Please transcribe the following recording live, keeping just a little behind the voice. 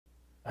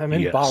I'm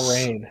in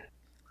Bahrain.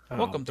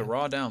 Welcome to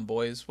Raw Down,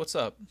 boys. What's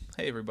up?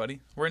 Hey, everybody.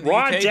 We're in the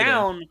Raw UK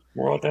Down. today.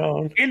 Raw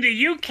Down. In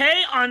the UK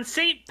on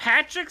St.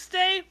 Patrick's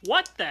Day?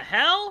 What the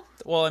hell?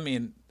 Well, I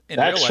mean, in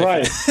That's real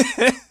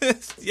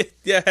life.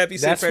 yeah, happy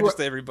St. That's Patrick's what-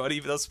 Day,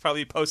 everybody. That's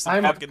probably posted.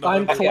 I'm back in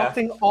November.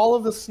 collecting all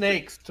of the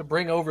snakes to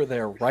bring over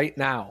there right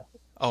now.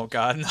 Oh,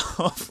 God,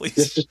 no, please.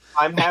 This is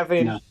I'm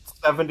having No.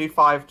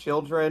 75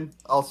 children.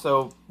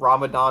 Also,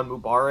 Ramadan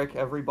Mubarak,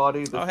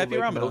 everybody. This Oh, will happy make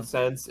no Ramadan.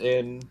 sense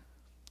in...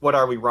 What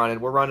are we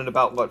running? We're running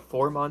about,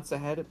 4 months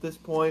ahead at this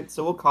point?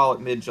 So we'll call it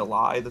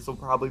mid-July. This will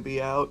probably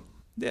be out.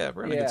 Yeah,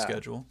 we're on a good Yeah.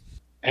 schedule.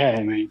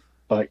 Hey, man,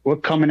 but we're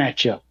coming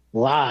at you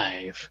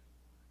live.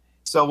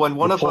 So when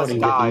one of us Reporting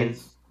to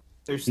dies,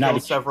 there's still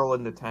Not- several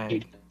in the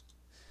tank.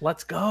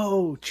 Let's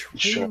go. True.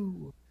 Sure.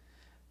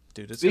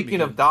 Dude, it's Speaking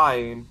gonna of be good.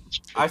 dying,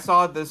 I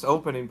saw this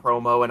opening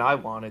promo and I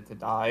wanted to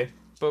die.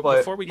 But but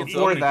before we get to the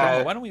before opening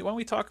that- promo, why don't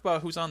we talk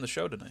about who's on the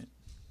show tonight?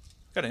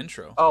 Got an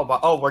intro.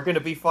 Oh, we're gonna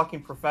be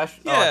fucking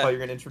professional. Oh, I Yeah. thought you were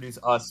gonna introduce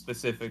us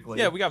specifically.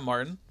 Yeah, we got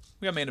Martin.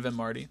 We got Main Event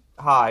Marty.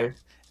 Hi.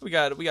 We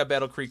got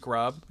Battle Creek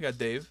Rob. We got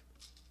Dave.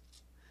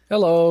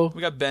 Hello. We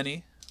got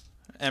Benny.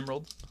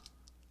 Emerald.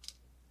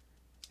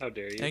 How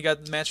dare And you? you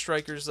got Matt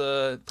Striker's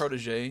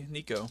protege,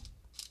 Nico.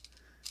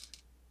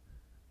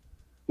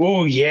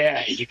 Oh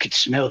yeah, you could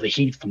smell the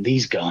heat from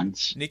these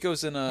guns.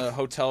 Nico's in a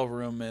hotel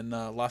room in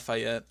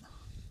Lafayette.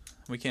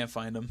 We can't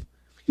find him.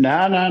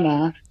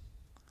 Nah.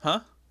 Huh?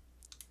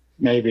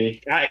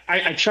 Maybe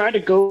I tried to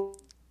go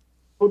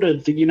to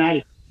the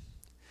United.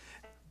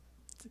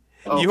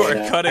 Oh, You are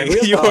yeah. cutting. I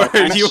really You thought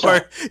I you saw-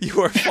 are you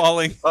are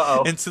falling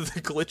Uh-oh. into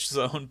the glitch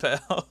zone,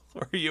 pal.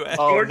 Where are you at?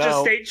 Oh, Georgia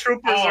no. State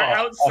troopers are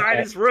Oh, outside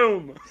okay. his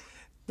room.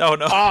 No.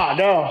 Ah,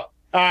 no. All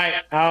right,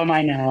 how am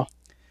I now?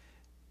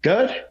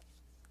 Good.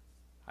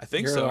 I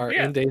think You so. are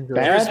Yeah. in danger.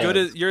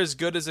 Bad? You're as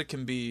good as it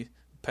can be,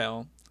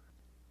 pal.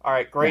 All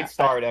right, great Yeah,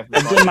 start, I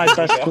everybody. did my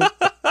best.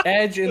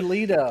 Edge and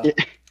Lita.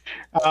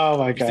 Oh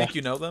my You god. think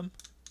you know them?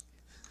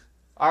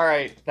 All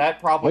right, that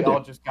probably What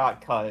all just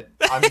got cut.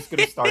 I'm just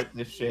gonna start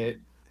this shit.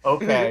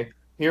 Okay,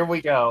 here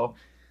we go.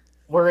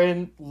 We're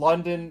in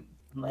London.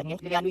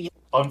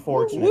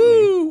 Unfortunately,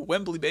 Woo!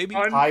 Wembley, baby.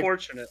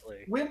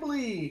 Unfortunately.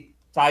 Wembley.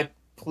 Ty,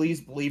 please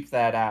bleep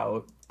that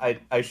out.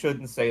 I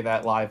shouldn't say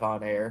that live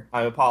on air.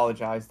 I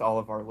apologize to all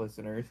of our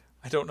listeners.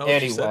 I don't know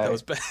if you said that Anyway.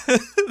 was bad.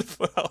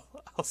 Well,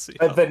 I'll see.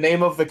 The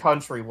name of the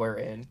country we're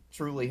in,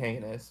 truly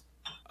heinous.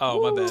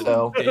 Oh, my bad.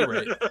 So- Yeah, you're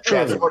right.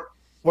 Yes,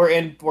 we're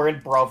in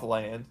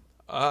Bruvland.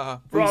 We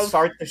Bruv.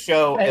 start the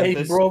show, Hey, and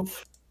this bro.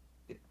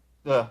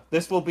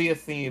 this will be a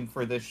theme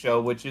for this show,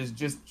 which is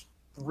just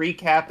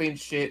recapping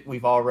shit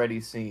we've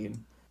already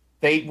seen.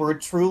 They were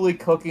truly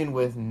cooking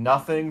with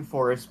nothing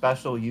for a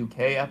special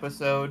UK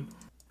episode.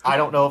 I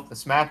don't know if the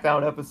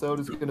SmackDown episode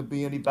is going to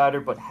be any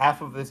better, but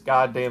half of this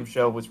goddamn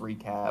show was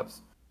recaps.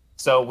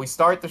 So we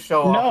start the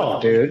show No,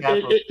 off with a dude,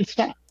 recap of it's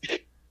not.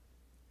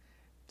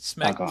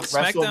 SmackDown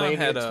WrestleMania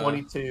had a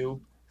 22.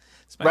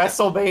 Smackdown-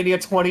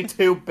 WrestleMania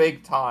 22,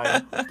 big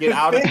time. Get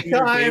out of Big Peter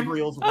time.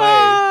 Gabriel's way.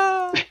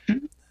 Ah!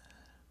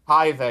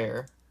 Hi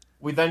there.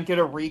 We then get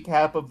a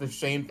recap of the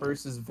Sean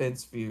versus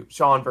Vince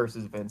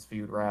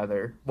feud,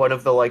 rather. One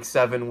of the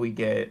 7 we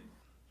get.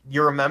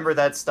 You remember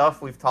that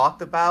stuff we've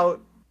talked about?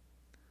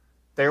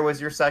 There was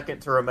your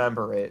second to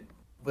remember it.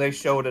 They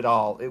showed it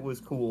all. It was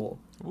cool.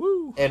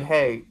 Woo! And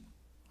hey,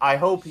 I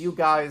hope you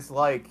guys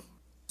like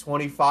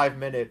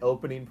 25-minute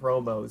opening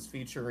promos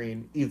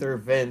featuring either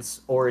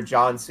Vince or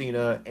John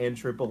Cena and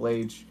Triple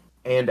H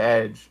and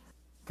Edge.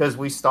 Because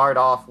we start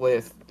off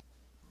with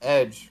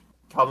Edge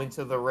coming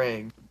to the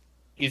ring.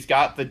 He's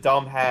got the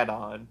dumb hat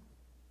on.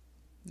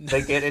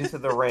 They get into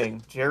the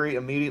ring. Jerry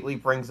immediately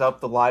brings up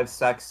the live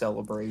sex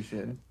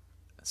celebration.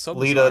 So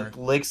Lita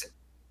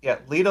bizarre.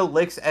 Lita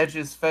licks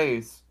Edge's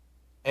face,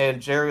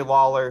 and Jerry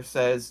Lawler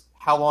says,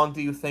 "How long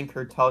do you think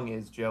her tongue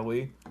is,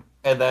 Joey?"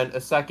 And then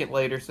a second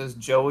later says,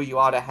 "Joey, you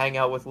ought to hang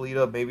out with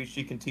Lita. Maybe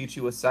she can teach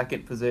you a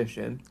second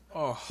position."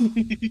 Oh,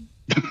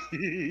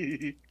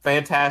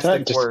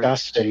 Fantastic That's work.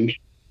 disgusting.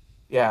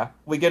 Yeah,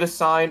 we get a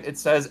sign. It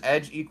says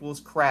Edge equals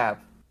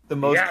crap. The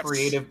most Yes.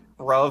 creative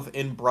bruv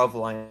in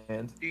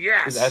Bruvland is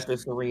Yes. at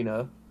this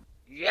arena.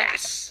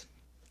 Yes.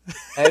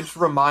 Edge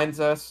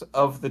reminds us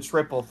of the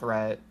triple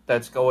threat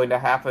that's going to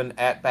happen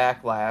at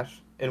Backlash,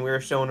 and we were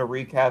shown a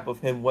recap of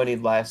him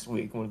winning last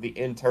week, one of the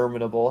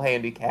interminable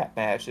handicap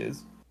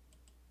matches.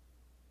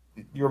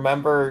 You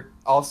remember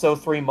also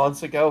 3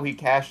 months ago he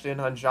cashed in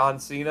on John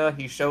Cena?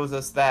 He shows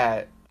us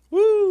that.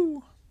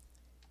 woo!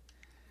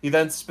 He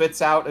then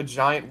spits out a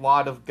giant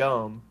wad of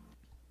gum.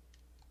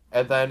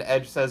 And then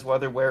Edge says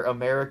whether we're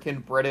American,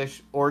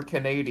 British, or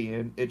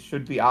Canadian, it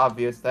should be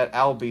obvious that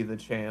I'll be the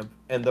champ,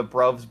 and the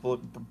Bruvs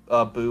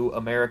boo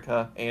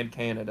America and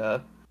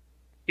Canada.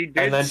 He And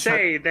did then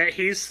say that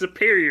he's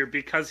superior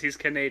because he's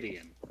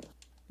Canadian.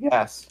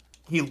 Yes,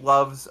 he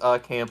loves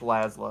Camp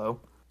Laszlo.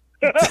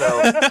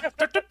 So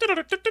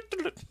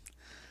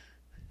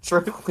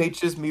Triple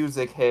H's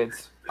music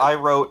hits. I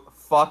wrote,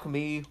 "Fuck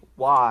me,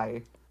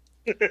 why?"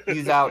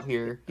 He's out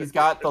here. He's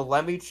got the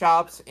Lemmy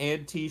chops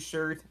and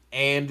t-shirt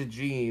and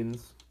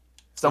jeans.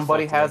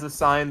 Somebody fucked has up. a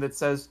sign that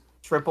says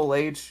Triple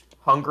H,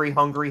 hungry,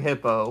 hungry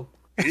hippo.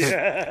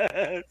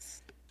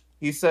 Yes.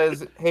 He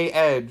says, hey,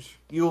 Edge,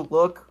 you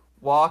look,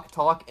 walk,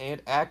 talk,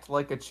 and act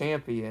like a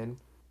champion.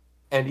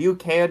 And you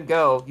can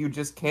go, you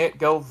just can't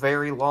go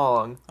very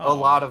long. A Aw.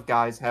 lot of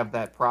guys have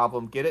that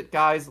problem. Get it,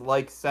 guys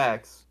like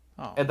sex.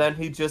 Oh. And then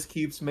he just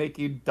keeps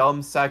making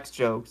dumb sex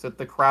jokes that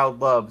the crowd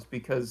loves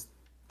because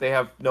they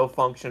have no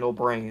functional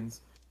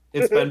brains.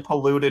 It's been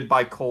polluted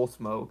by coal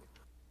smoke.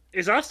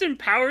 Is Austin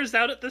Powers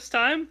out at this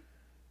time?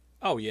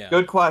 Oh yeah.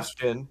 Good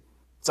question.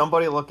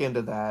 Somebody look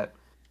into that.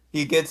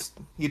 He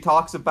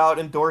talks about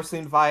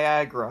endorsing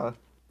Viagra.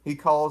 He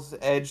calls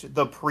Edge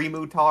the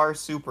premutar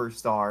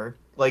superstar.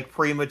 Like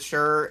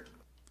premature,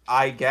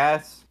 I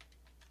guess.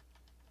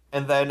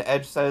 And then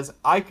Edge says,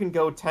 I can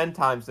go 10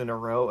 times in a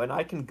row, and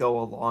I can go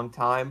a long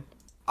time.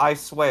 I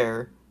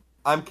swear.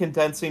 I'm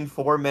condensing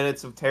 4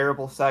 minutes of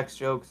terrible sex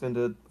jokes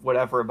into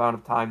whatever amount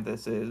of time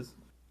this is.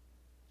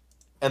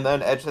 And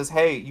then Edge says,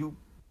 hey, you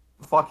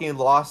fucking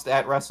lost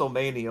at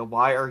WrestleMania.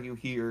 Why are you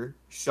here?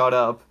 Shut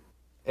up.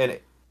 And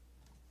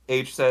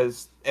H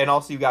says, and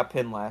also you got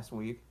pinned last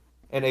week.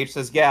 And H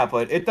says, yeah,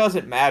 but it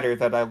doesn't matter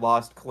that I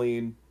lost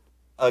clean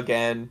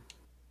again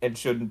and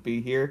shouldn't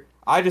be here.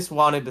 I just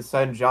wanted to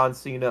send John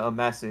Cena a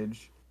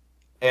message.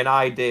 And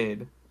I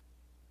did.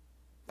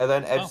 And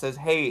then Edge says,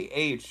 hey,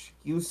 H,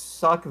 you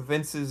suck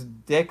Vince's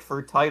dick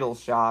for title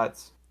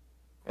shots.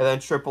 And then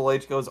Triple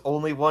H goes,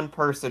 only one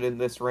person in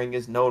this ring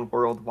is known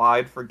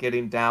worldwide for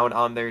getting down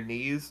on their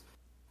knees.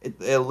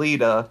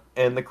 Lita.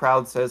 And the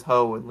crowd says,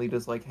 ho. And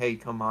Lita's like, hey,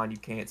 come on, you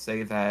can't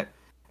say that.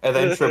 And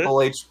then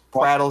Triple H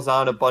prattles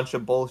on a bunch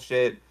of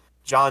bullshit.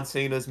 John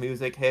Cena's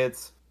music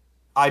hits.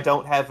 I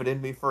don't have it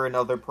in me for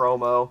another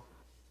promo.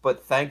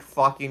 But thank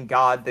fucking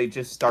God they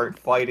just start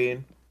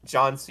fighting.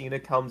 John Cena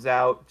comes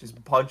out,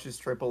 just punches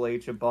Triple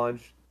H a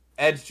bunch.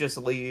 Edge just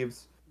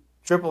leaves.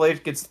 Triple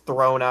H gets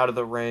thrown out of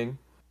the ring.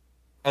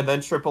 And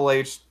then Triple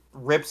H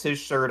rips his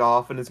shirt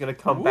off and is going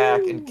to come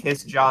back and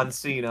kiss John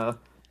Cena.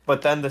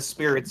 But then the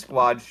Spirit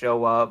Squad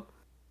show up.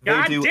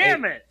 God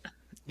damn it!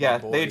 Yeah,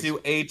 Oh, they boys. do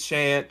a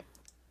chant.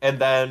 And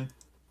then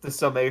the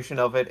summation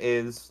of it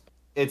is,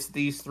 it's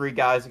these three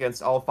guys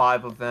against all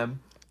five of them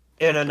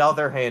in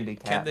another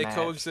handicap Can they match.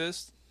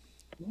 coexist?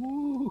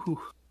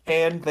 Ooh.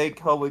 Can they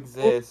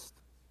coexist?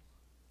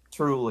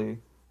 Truly.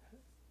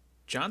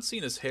 John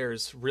Cena's hair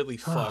is really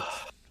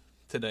fucked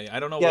today. I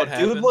don't know Yeah, what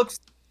happened.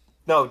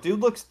 dude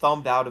looks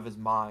thumbed out of his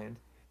mind.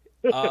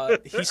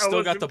 He's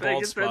still got the wasn't paying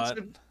bald spot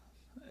attention.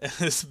 in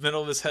his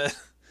middle of his head.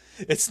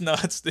 It's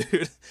nuts,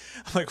 dude.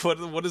 I'm like,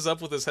 what is up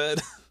with his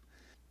head?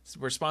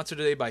 We're sponsored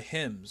today by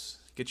Hims.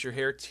 Get your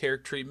hair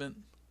treatment,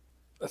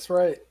 That's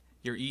right.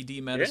 your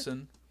ED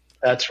medicine,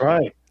 That's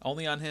right.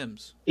 only on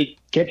Hims.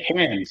 Get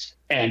hands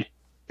and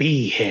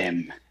be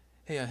him.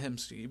 Hey,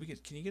 Hims,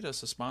 can you get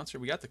us a sponsor?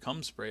 We got the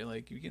cum spray.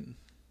 Like, we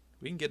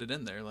can get it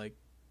in there. Like,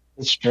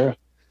 It's true.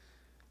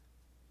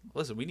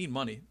 listen, we need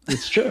money.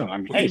 It's true. I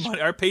mean, We need hey,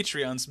 money. Our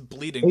Patreon's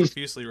bleeding Please.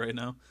 profusely right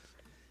now.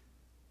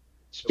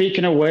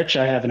 speaking of which,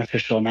 I have an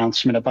official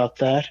announcement about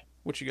that.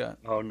 What you got?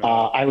 Oh no.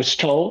 I was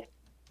told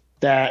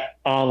that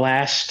our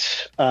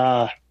last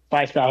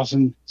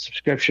 5,000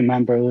 subscription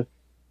member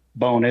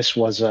bonus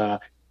was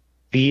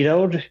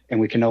vetoed, and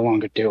we can no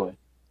longer do it.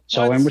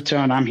 So What? in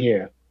return, I'm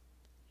here.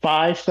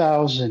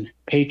 5,000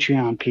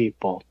 Patreon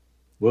people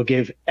will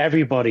give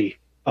everybody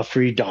a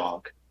free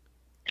dog.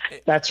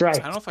 That's right.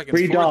 I don't know if I can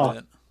free afford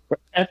dog.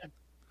 that.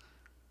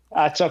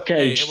 That's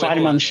okay. Hey, Just wait, find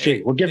him hold on on. the street.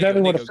 Hey, we'll give Nico,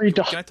 everyone Nico, a free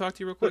dog. Can I talk to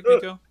you real quick, Nico?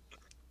 Nico,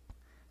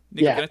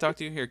 Yeah. can I talk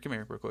to you? Here, come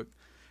here real quick.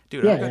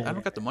 Dude, Yeah, I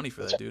don't got the money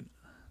for that, dude.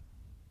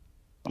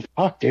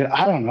 Fuck, dude.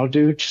 I don't know,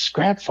 dude. Just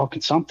grab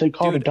fucking something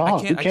called Dude, a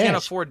dog. I Who can't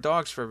cares? afford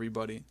dogs for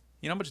everybody.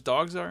 You know how much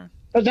dogs are?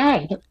 But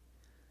no,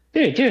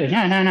 dude,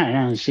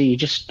 no. See, you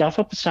just stuff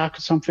up a sock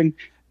or something,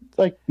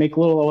 like make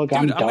little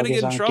origami Dude, I'm gonna doggies get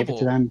in on it, give it trouble.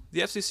 to them.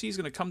 The FCC is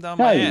gonna come down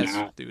No, my you're ass,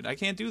 not. dude. I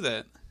can't do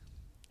that.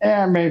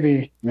 Yeah,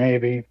 maybe.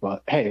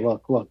 But hey,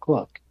 look.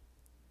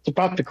 It's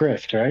about the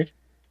grift, right?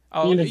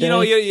 Oh, End of you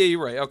know, day, yeah,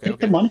 you're right. Okay, Take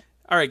the okay. money.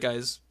 All right,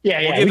 guys. Yeah,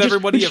 We'll yeah. give we just-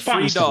 everybody we a just free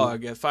find something.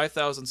 dog at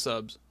 5,000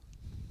 subs.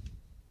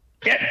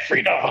 Get a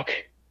free dog.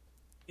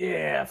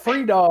 Yeah,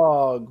 free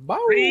dog.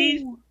 Bow.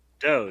 Free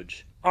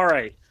Doge. All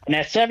right. And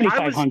at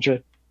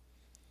 7,500,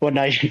 what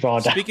night you fall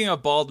down? Speaking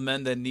of bald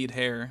men that need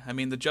hair, I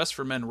mean, the Just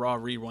for Men Raw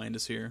Rewind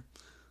is here.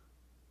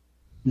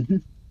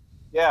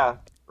 Yeah.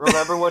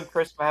 Remember when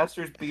Chris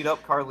Masters beat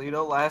up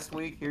Carlito last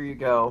week? Here you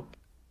go.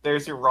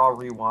 There's your Raw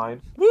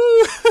Rewind. Woo!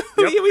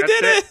 Yep, we that's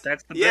did it!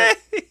 That's the Yay!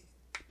 bit.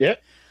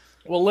 Yep.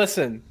 Well,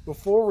 listen,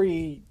 before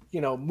we,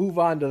 move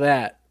on to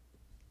that,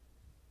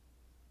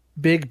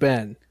 Big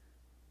Ben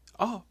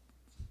Oh,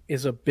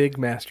 is a big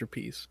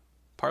masterpiece.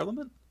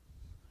 Parliament?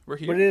 We're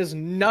here. But it is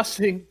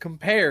nothing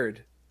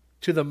compared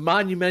to the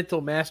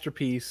monumental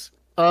masterpiece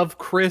of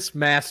Chris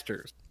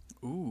Masters.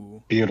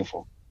 Ooh.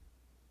 Beautiful.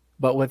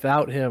 But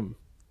without him,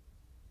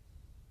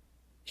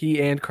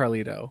 he and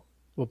Carlito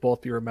will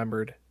both be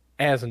remembered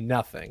as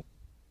nothing.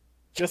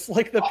 Just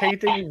like the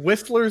painting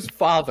Whistler's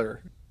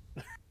Father.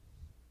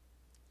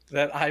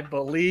 that I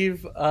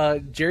believe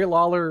Jerry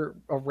Lawler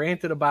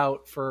ranted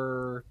about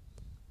for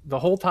the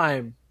whole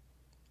time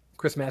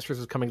Chris Masters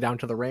was coming down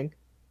to the ring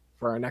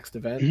for our next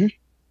event. Mhm.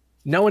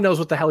 No one knows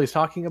what the hell he's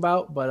talking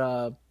about,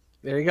 but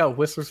there you go,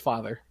 Whistler's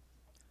father.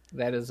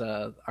 That is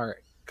our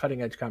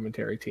cutting edge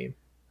commentary team.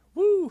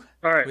 Woo!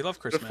 All right. We love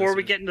Chris Before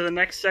we Masters. get into the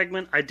next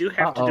segment, I do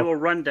have to Uh-oh. do a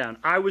rundown.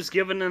 I was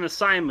given an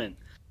assignment.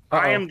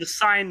 I am the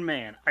sign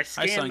man. I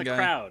scan sign the guy.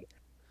 crowd.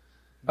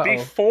 Uh-oh.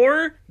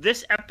 Before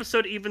this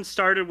episode even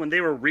started, when they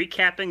were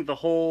recapping the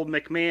whole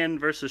McMahon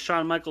versus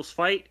Shawn Michaels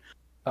fight,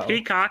 Uh-oh.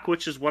 Peacock,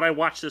 which is what I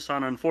watched this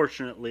on,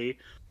 unfortunately,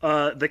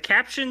 the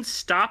caption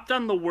stopped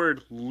on the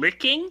word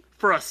licking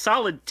for a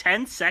solid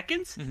 10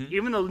 seconds,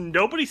 even though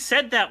nobody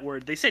said that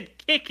word. They said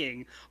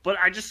kicking, but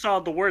I just saw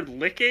the word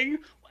licking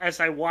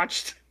as I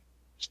watched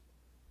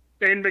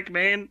Shane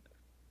McMahon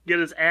get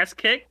his ass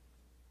kicked.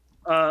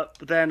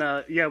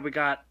 We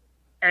got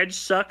Edge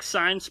sucks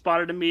sign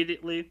spotted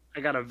immediately.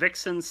 I got a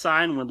Vixen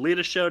sign when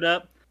Lita showed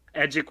up.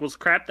 Edge equals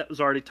crap, that was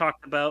already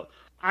talked about.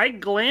 I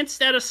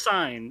glanced at a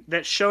sign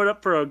that showed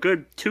up for a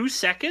good 2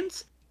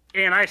 seconds,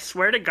 and I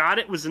swear to God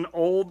it was an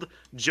old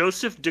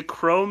Joseph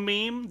DeCrow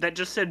meme that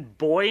just said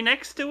boy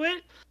next to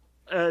it.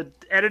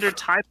 Editor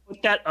Ty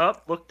looked that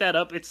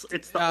up. It's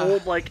the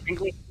old like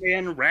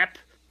Englishman rap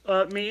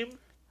meme.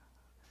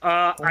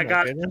 I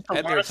got goodness. a lot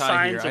Editor of Ty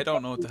signs. here. I of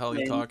don't know what the hell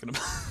you're name. talking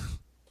about.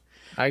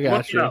 I Look got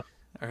it you. up.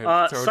 All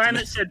right, throw it to Sign me.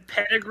 that said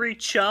pedigree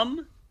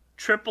chum.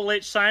 Triple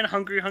H sign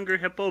hungry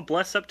hippo.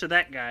 Bless up to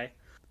that guy.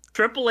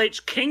 Triple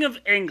H King of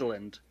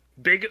England.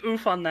 Big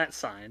oof on that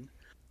sign.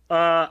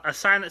 A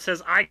sign that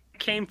says I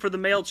came for the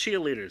male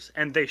cheerleaders,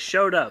 and they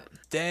showed up.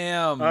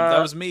 Damn, that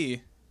was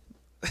me.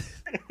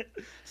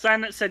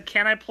 Sign that said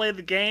can I play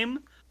the game?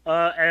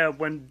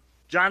 When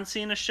John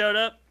Cena showed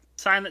up.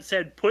 Sign that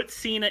said put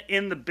Cena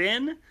in the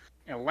bin.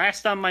 And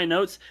last on my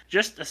notes,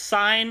 just a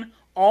sign,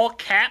 all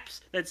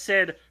caps, that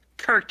said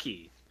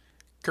Kirky.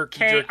 Kirky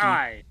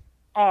jerky.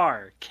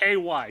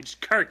 Kirky.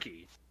 Just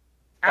Kirky.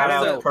 Shout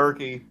Out out of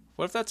Turkey.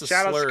 What if that's a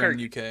Shout out slur to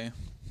in UK?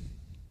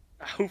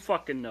 who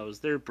fucking knows?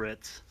 They're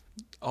Brits.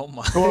 Oh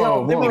my. They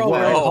were all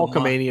wearing whoa.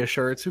 Hulkamania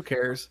shirts. Who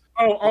cares?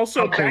 Oh,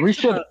 also, Okay, back we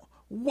to should- the-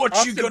 What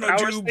Austin you gonna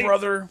Powers do, thing-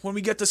 brother, when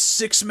we get the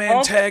 6-man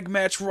All- tag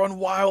match run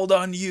wild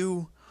on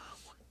you?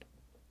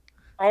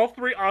 all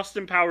three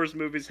Austin Powers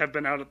movies have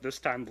been out at this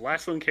time. The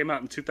last one came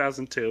out in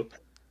 2002.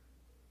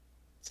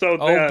 So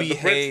the Brits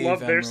behave, love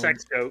their Emerald.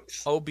 sex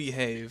jokes. Oh,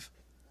 behave.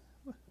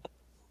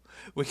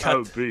 We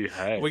got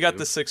behave. we got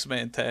the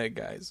 6-man tag,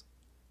 guys.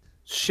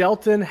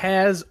 Shelton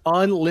has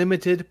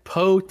unlimited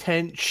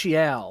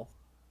potential,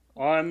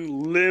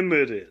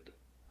 Unlimited.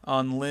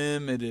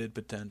 Unlimited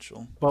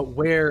potential. but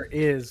where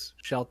is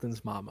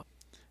Shelton's mama?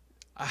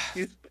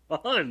 He's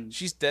fun.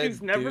 She's dead,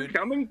 She's never dude.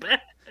 coming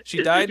back.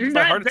 She died She's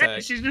by not heart dead.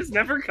 attack. She's just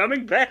never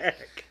coming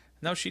back.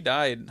 No, she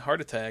died.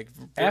 Heart attack.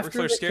 Ric After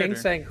Flair the scared King her.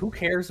 saying, "Who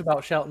cares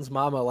about Shelton's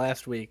mama?"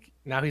 last week,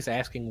 now he's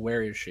asking,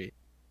 "Where is she?"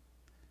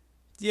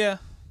 Yeah,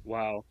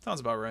 Wow. sounds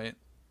about right.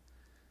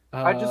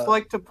 I'd just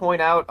like to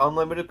point out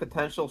unlimited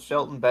potential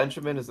Shelton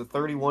Benjamin is a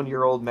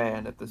 31-year-old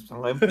man at this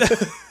time.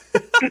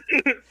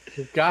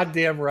 You're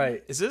goddamn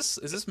right. Is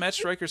this Matt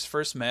Striker's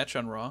first match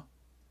on Raw?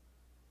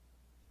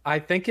 I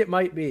think it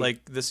might be.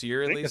 Like this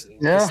year at least?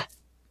 Yeah.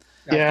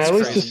 Yeah, that's at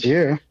least crazy. this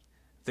year.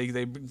 They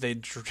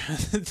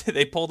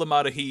they pulled him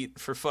out of heat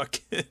for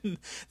fucking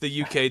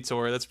the UK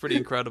tour. That's pretty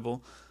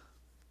incredible.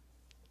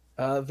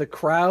 The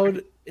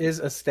crowd is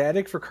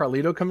ecstatic for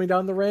Carlito coming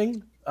down the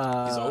ring.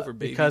 He's over,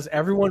 baby. Because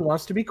everyone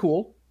wants to be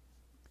cool.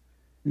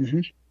 Mm-hmm.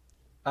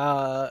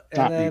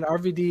 And then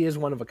RVD is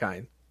one of a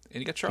kind. And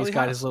you got Charlie He's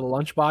got Haas. his little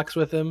lunchbox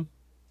with him.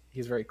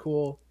 He's very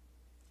cool.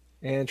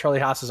 And Charlie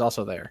Haas is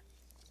also there.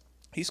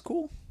 He's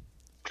cool.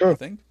 Sure. I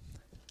think.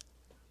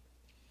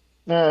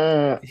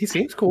 He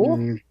seems cool,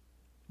 Mm,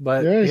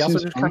 but Yeah, he he also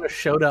seems just fun. kind of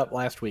showed up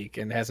last week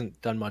and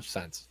hasn't done much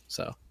since.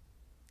 So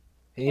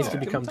he needs to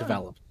give him become time.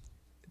 developed.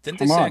 Didn't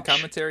How they say in much?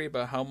 commentary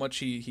about how much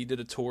he did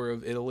a tour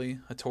of Italy,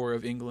 a tour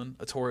of England,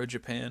 a tour of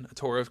Japan, a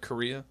tour of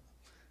Korea?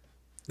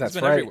 That's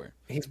been right. everywhere.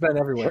 He's been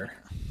everywhere.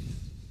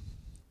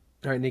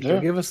 All right, Nico, Yeah.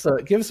 give us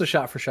a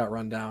shot for shot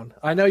rundown.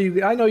 I know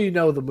you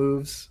know the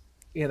moves.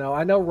 You know,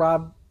 I know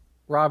Rob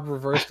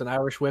reversed an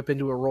Irish whip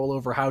into a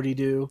rollover howdy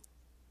do.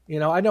 You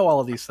know, I know all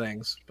of these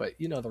things, but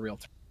you know the real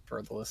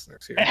for the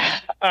listeners here.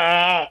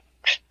 all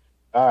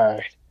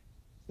right.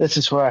 This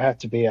is where I have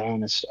to be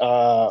honest.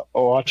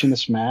 Watching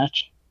this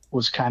match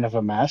was kind of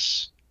a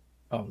mess.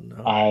 Oh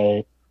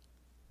no.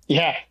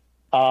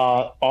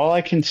 All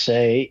I can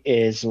say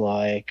is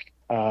like,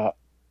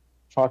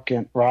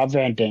 fucking Rob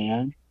Van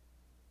Dam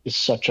is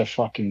such a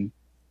fucking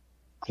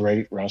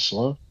great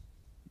wrestler,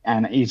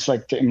 and he's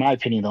like, in my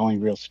opinion, the only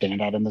real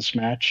standout in this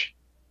match.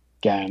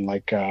 Again,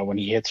 like when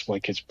he hits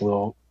like his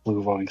blue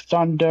rolling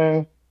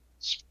thunder,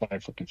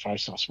 fucking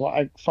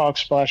 5-star fog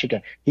splash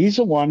again. He's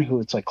the one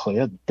who it's like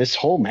clear this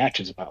whole match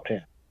is about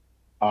him.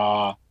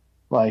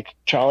 Like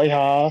Charlie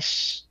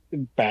Haas,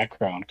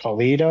 background.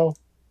 Carlito,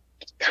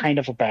 kind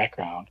of a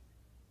background.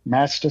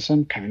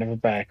 Masterson, kind of a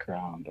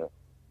background.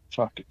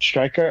 fucking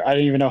striker. I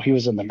didn't even know he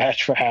was in the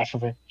match for half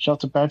of it.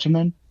 Shelton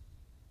Benjamin.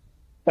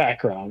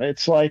 Background.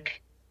 It's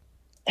like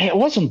it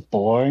wasn't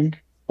boring,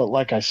 but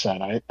like I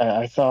said,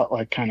 I thought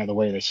like kind of the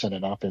way they set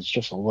it up is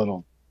just a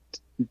little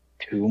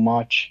too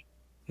much.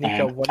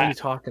 Nico, And what are you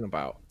talking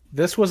about?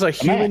 This was a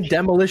match. human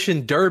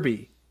demolition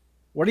derby.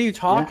 What are you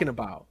talking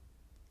about?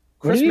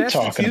 What are Chris you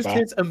Masters talking used about?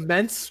 his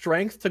immense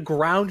strength to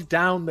ground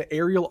down the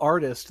aerial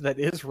artist that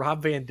is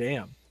Rob Van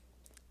Dam.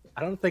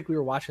 I don't think we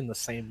were watching the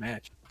same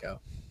match,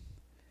 Nico.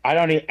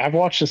 I've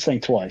watched this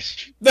thing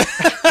twice.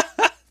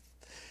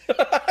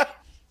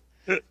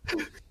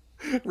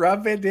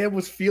 Rob Van Dam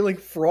was feeling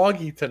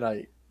froggy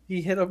tonight.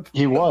 He hit a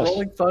He was.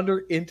 Rolling Thunder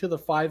into the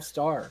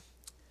 5-star.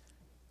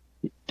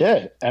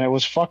 Did, and it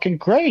was fucking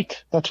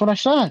great. That's what I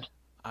said.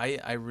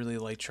 I really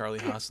like Charlie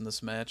Haas in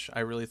this match.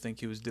 I really think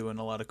he was doing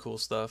a lot of cool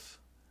stuff.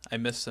 I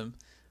miss him.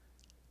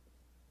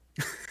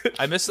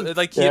 I miss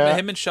like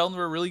him and Sheldon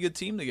were a really good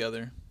team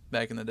together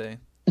back in the day.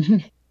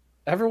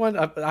 Everyone,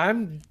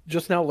 I'm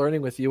just now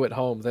learning with you at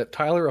home that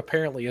Tyler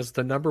apparently is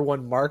the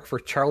 #1 mark for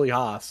Charlie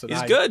Haas. And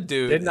He's I good,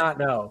 dude. Did not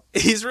know.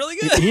 He's really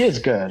good. He is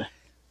good.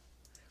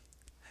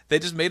 They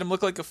just made him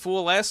look like a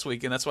fool last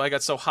week, and that's why I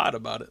got so hot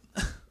about it.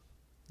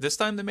 This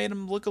time they made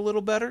him look a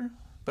little better,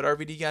 but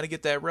RVD got to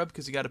get that rub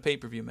because he got a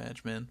pay-per-view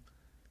match, man.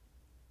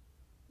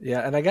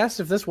 Yeah, and I guess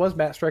if this was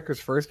Matt Striker's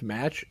first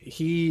match,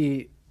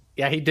 he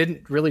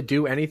didn't really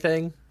do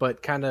anything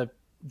but kind of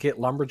get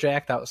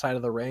lumberjacked outside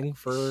of the ring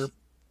for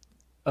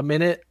a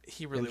minute.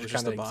 He really and was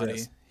just a body.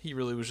 exist. He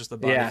really was just a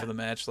body for the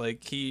match.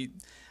 Like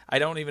I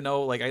don't even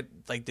know.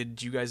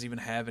 Did you guys even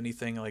have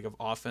anything like of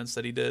offense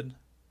that he did?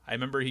 I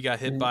remember he got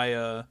hit by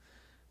a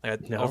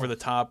over the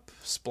top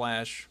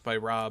splash by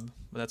Rob,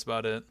 but that's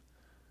about it.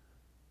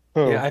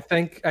 Oh. Yeah, I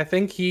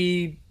think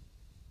he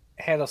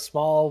had a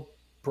small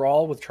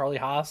brawl with Charlie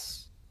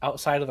Haas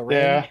outside of the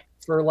ring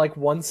for like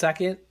 1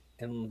 second,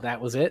 and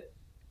that was it.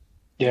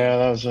 Yeah,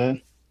 that was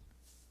it.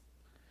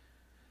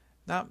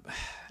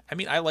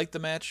 I like the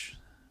match,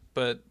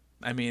 but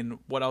I mean,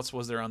 what else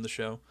was there on the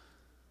show?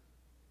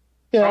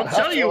 Yeah, I'll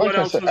tell you what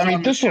else was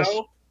on the show.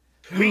 Was...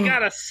 We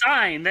got a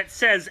sign that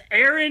says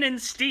Aaron and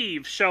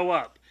Steve show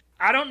up.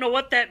 I don't know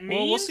what that means.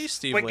 Well, we'll see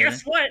Steve but later.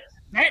 Guess what?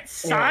 That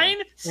sign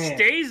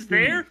stays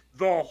there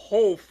the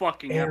whole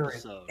fucking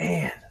episode.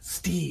 And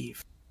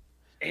Steve.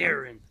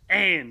 Aaron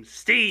and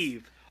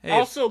Steve. Hey,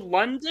 also,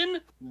 London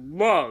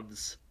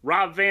loves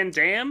Rob Van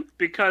Dam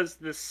because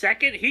the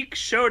second he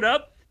showed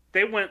up,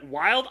 they went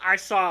wild. I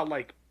saw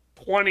like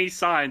 20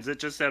 signs that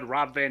just said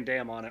Rob Van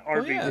Dam on it.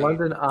 RVD. yeah.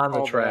 London on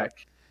the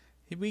track.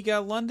 We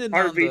got London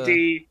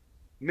RVD,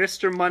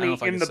 Mr. Money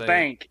in the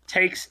Bank,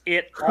 takes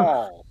it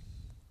all.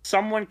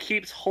 Someone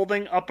keeps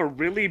holding up a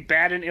really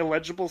bad and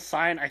illegible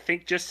sign, I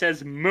think just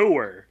says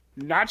Mooer.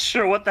 Not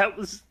sure what that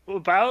was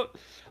about.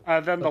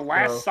 Then the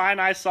last sign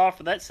I saw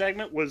for that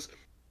segment was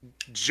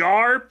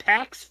Jar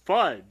Packs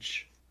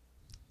Fudge.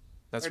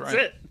 That's That's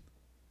right. it.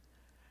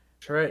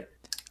 That's right.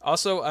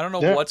 Also, I don't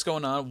know what's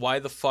going on. Why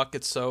the fuck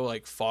it's so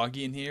like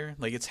foggy in here?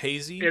 Like it's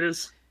hazy. It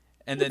is.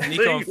 And then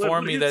Nico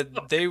informed me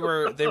that they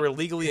were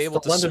legally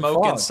able to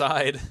smoke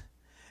inside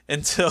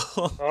until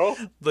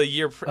the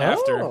year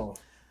after.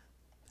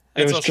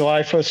 It was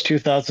July 1st,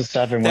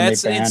 2007 when they banned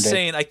it. That's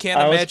insane. I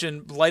can't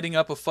imagine lighting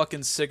up a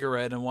fucking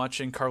cigarette and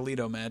watching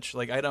Carlito match.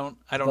 Like I don't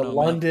know. The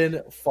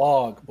London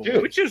fog, boy.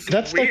 Dude, which is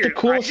that's weird. like the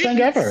coolest thing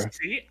ever.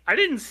 I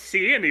didn't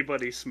see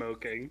anybody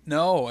smoking.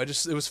 No,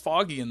 it was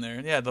foggy in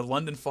there. Yeah, the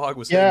London fog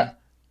was hidden.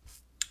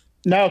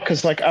 No,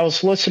 because like I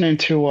was listening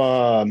to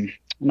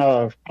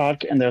another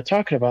podcast and they're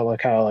talking about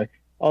like how like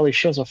all these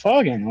shows are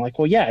foggy. And I'm like,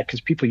 well, yeah,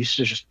 because people used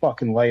to just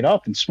fucking light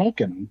up and smoke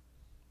in them.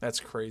 That's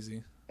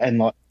crazy. And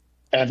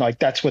like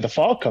that's where the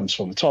fog comes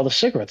from. It's all the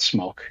cigarette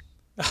smoke.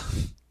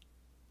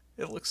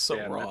 It looks so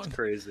wrong. That's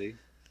crazy.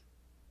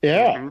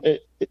 Yeah,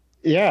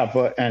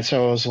 but and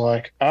so I was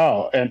like,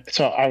 oh, and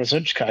so I was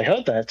interested. I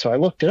heard that, so I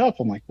looked it up.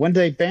 I'm like, when did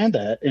they ban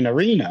that in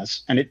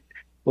arenas? And it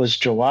was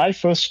July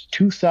 1st,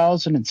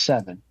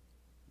 2007.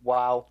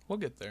 Wow. We'll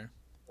get there.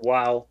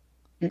 Wow.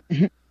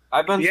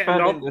 I've been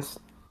spending this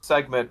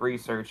segment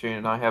researching,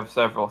 and I have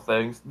several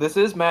things. This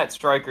is Matt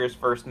Striker's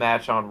first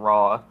match on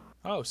Raw.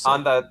 Oh, sick.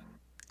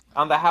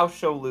 On the house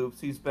show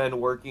loops, he's been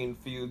working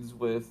feuds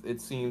with,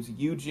 it seems,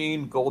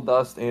 Eugene,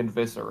 Goldust, and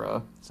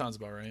Viscera. Sounds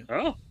about right.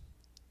 Oh.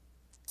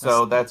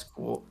 So that's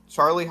cool.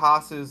 Charlie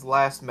Haas's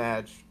last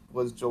match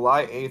was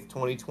July 8th,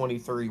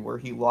 2023, where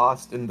he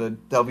lost in the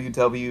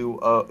WOW,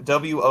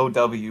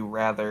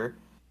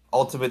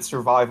 Ultimate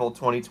Survival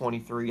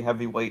 2023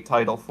 Heavyweight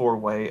Title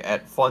 4-Way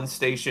at Fun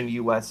Station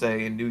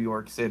USA in New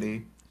York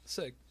City.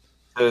 Sick.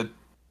 To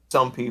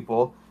some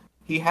people.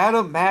 He had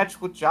a match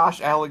with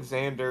Josh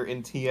Alexander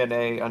in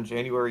TNA on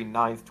January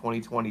 9th,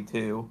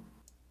 2022.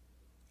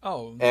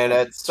 Oh. And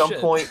at some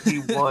point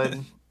he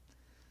won.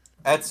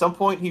 At some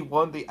point he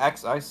won the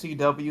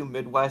XICW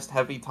Midwest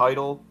Heavyweight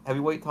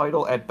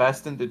title at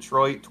Best in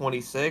Detroit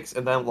 26,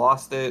 and then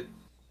lost it.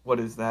 What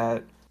is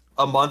that?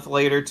 A month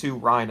later to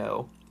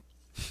Rhino.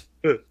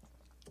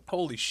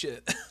 Holy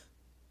shit.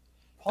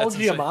 Paul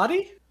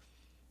Giamatti?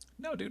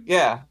 No, dude.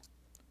 Yeah.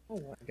 Oh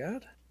my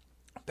god.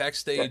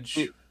 Backstage.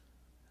 Yeah.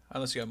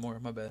 Unless you got more,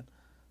 my bad.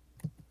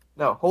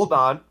 No, hold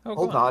on. Oh,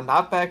 hold go on. on.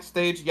 Not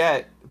backstage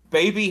yet.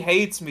 Baby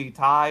hates me,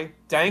 Ty.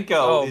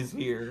 Danko is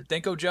here.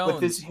 Danko Jones.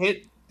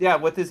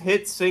 With his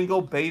hit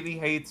single Baby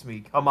Hates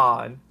Me. Come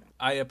on.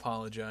 I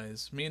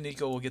apologize. Me and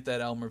Nico will get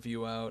that album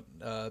review out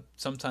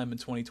sometime in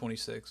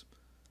 2026.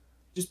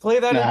 Just play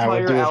that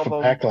entire we'll do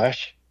album. It for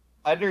Backlash.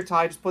 Under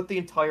Ty, just put the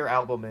entire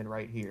album in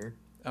right here.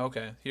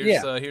 Okay.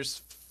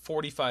 Here's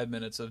 45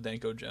 minutes of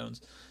Danko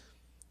Jones.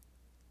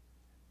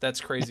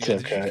 That's crazy.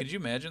 Could you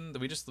imagine?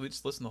 We just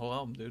listened to the whole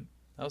album, dude.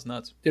 That was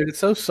nuts. Dude, it's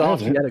so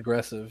soft yet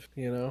aggressive,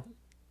 you know?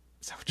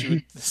 Is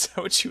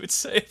that what you would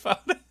say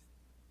about it?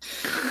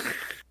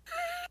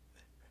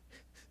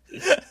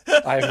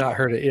 I have not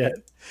heard it yet.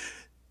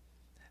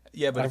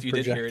 Yeah, but if you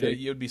did hear it,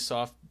 you would be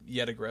soft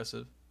yet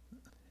aggressive.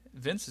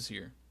 Vince is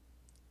here.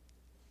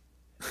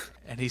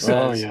 And he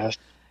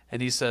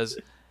says,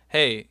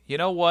 "Hey, you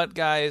know what,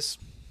 guys?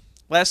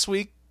 Last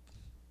week,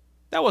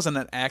 that wasn't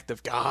an act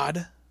of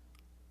God.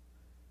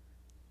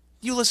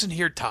 You listen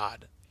here,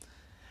 Todd.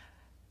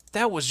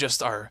 That was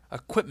just our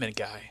equipment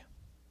guy.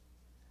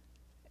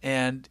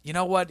 And you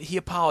know what? He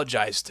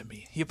apologized to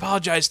me. He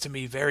apologized to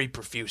me very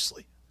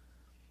profusely.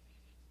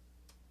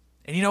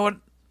 And you know what?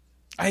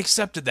 I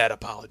accepted that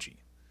apology.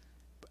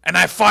 And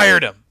I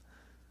fired him.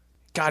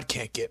 God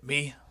can't get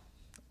me.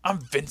 I'm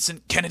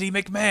Vincent Kennedy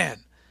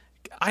McMahon.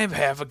 I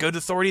have a good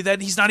authority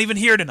that he's not even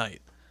here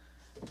tonight.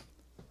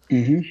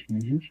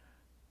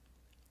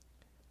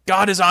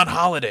 God is on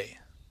holiday.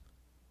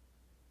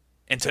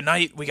 And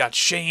tonight we got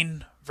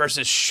Shane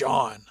versus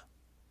Sean.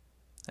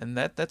 And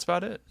that's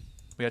about it.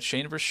 We got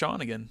Shane versus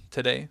Sean again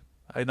today.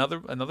 Another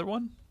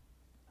one?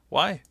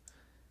 Why?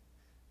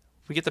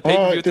 We get the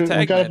pay-per-view with the tag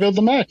We gotta match. build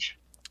the match.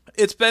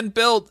 It's been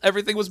built.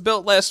 Everything was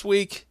built last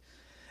week.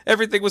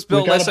 Everything was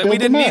built last night. We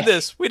didn't need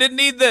this. We didn't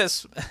need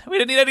this. We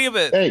didn't need any of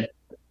it. Hey,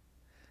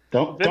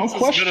 don't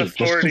question. Good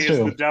authority just is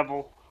the assume.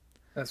 devil.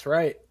 That's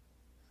right.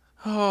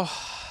 Oh,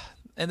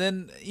 and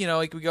then,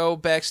 we go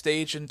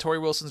backstage and Tori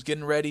Wilson's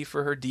getting ready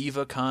for her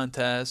Diva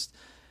contest.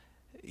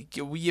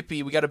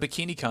 Yippee, we got a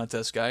bikini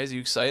contest, guys. Are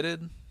you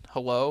excited?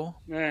 Hello?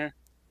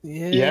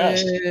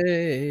 Yes.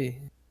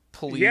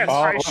 Please. Yes, Oh,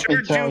 I let sure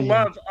me tell do you.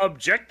 love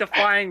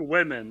objectifying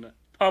women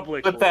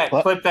publicly. Clip that.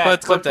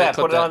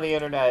 Put it on the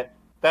internet.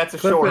 That's a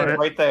short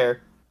right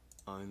there.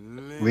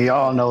 We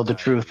all know the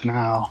truth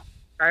now.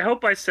 I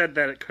hope I said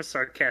that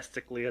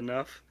sarcastically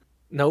enough.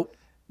 Nope.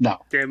 No,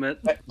 Damn it.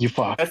 you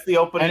fuck. That's the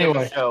opening of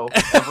the Anyway. show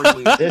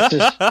every week. This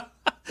is.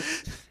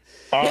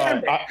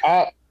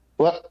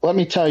 Let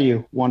me tell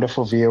you,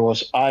 wonderful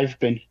viewers, I've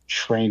been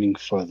training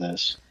for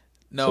this.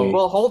 No.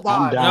 Well, hold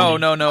on. I'm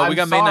down. No. We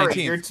got May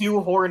 19th. You're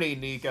too horny,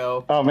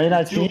 Nico. Oh, May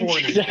You're too 19th?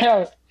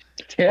 horny.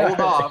 Yeah. Hold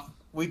off.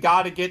 We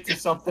got to get to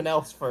something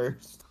else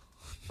first.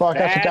 Fuck,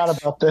 I forgot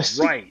about this.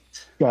 Right.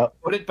 Yeah.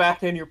 Put it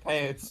back in your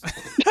pants.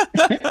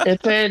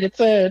 It's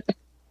in.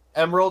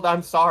 Emerald,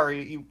 I'm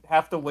sorry. You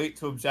have to wait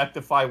to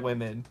objectify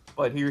women,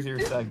 but here's your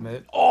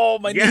segment. Oh,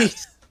 my knees.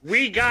 Yes.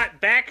 We got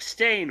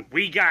Backstain.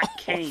 We got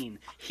Kane.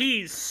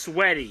 He's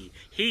sweaty.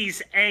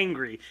 He's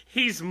angry.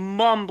 He's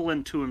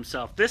mumbling to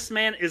himself. This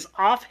man is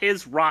off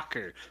his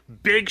rocker.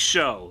 Big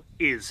Show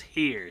is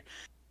here.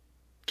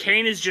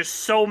 Kane is just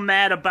so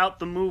mad about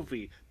the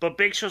movie, but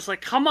Big Show's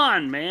like, "Come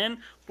on, man.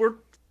 We're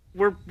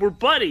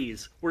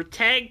buddies. We're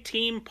tag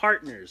team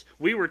partners.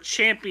 We were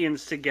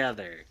champions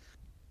together.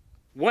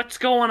 What's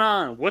going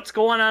on? What's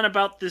going on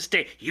about this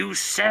date? You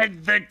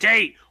said the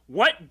date.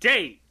 What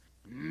date?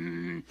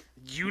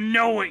 You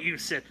know what you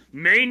said.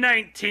 May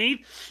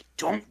 19th?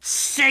 Don't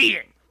say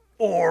it.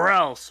 Or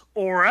else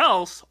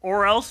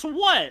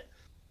what?"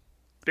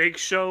 Big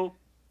Show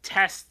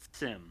tests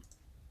him.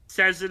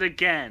 Says it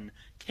again.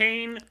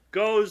 Kane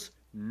goes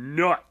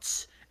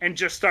nuts and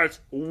just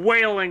starts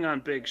wailing on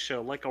Big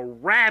Show like a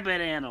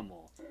rabid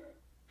animal.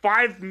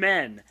 5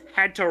 men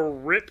had to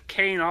rip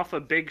Kane off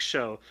of Big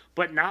Show,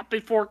 but not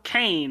before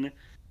Kane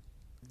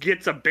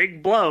gets a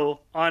big blow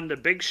on the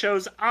Big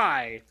Show's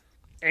eye,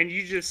 and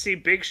you just see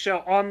Big Show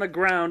on the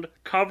ground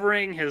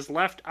covering his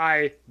left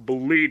eye,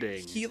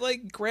 bleeding. He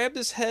grabbed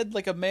his head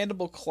like a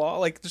mandible claw,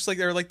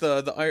 they're like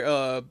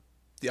the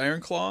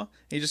iron claw. And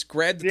he just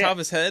grabbed the top of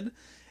his head.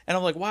 And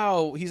I'm like,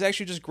 wow, he's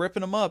actually just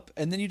gripping him up.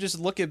 And then you just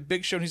look at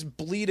Big Show and he's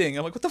bleeding.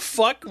 I'm like, what the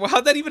fuck?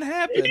 How'd that even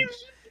happen?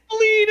 He's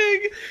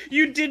bleeding.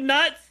 You did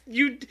not.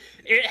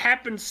 It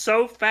happened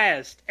so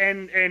fast,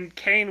 and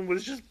Kane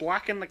was just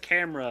blocking the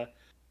camera.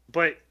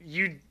 But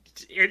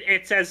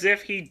it's as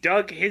if he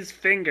dug his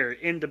finger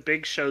into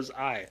Big Show's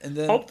eye. And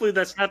then, hopefully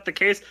that's not the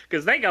case,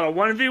 because they got a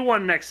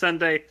 1v1 next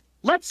Sunday.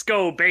 Let's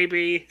go,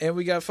 baby! And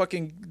we got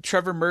fucking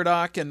Trevor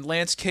Murdoch and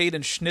Lance Cade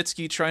and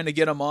Schnitzky trying to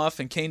get him off,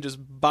 and Kane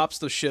just bops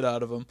the shit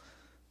out of him.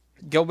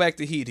 Go back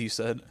to Heat, he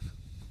said.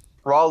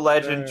 Raw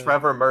legend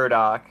Trevor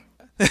Murdoch,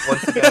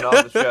 once again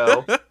on the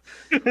show.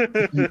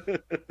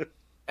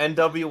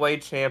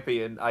 NWA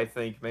champion, I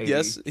think, maybe.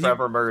 Yes,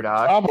 Trevor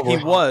Murdoch. Probably.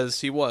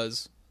 He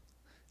was.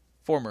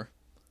 Former.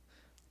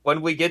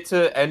 When we get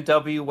to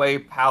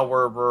NWA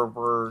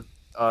Power,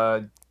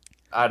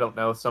 I don't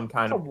know, some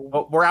kind of...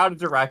 Well, we're out of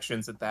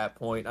directions at that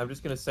point. I'm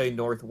just going to say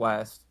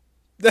Northwest.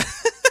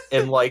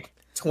 In, like,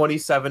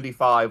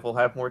 2075, we'll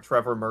have more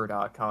Trevor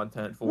Murdoch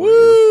content for you.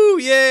 Woo!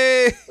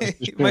 Yay!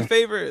 My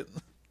favorite.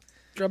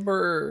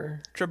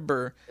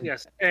 Trevor.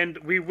 Yes, and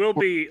we will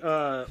be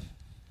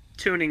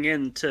tuning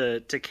in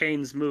to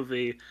Kane's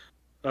movie.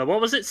 What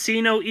was it?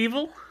 See No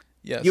Evil?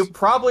 Yes. You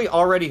probably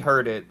already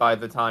heard it by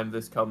the time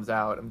this comes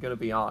out, I'm going to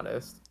be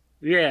honest.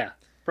 Yeah,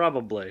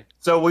 probably.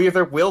 So we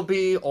either will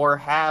be, or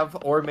have,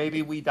 or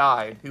maybe we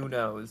died. Who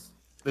knows?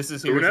 This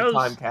is Here's a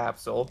Time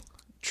Capsule.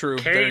 True,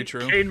 very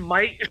true. Kane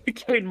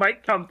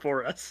might come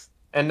for us.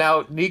 And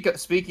now, Nico,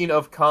 speaking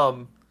of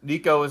come,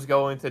 Nico is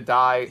going to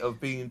die of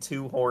being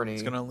too horny.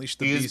 He's going to unleash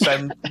the beast.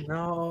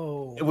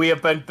 No. We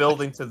have been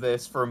building to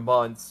this for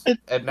months,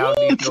 and now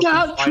Nico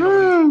can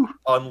finally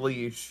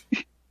unleash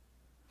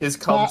his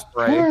cum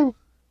spray.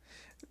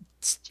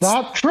 It's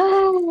not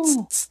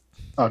true!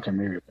 Okay,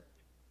 maybe.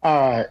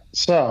 Alright,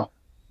 so,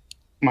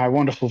 my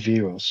wonderful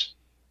viewers,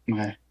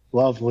 my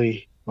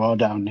lovely Raw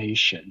Down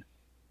Nation,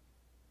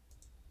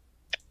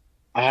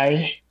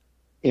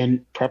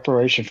 in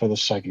preparation for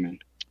this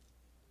segment,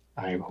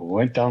 I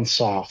went down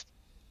south.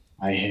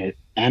 I hit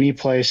any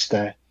place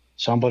that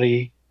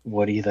somebody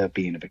would either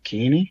be in a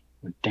bikini,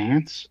 would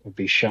dance, or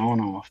be showing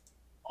off.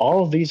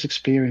 All of these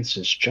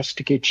experiences just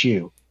to get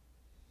you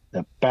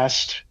the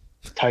best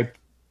type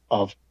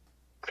of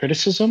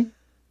criticism,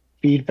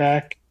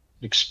 feedback,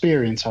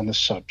 experience on the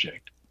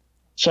subject.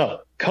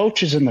 So,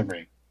 Coach is in the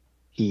ring.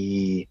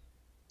 He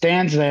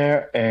stands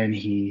there and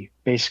he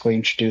basically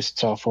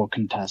introduced our four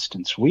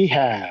contestants. We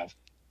have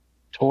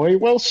Tori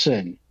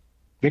Wilson,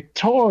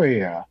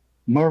 Victoria,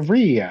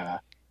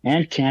 Maria,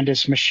 and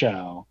Candice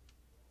Michelle.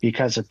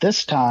 Because at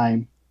this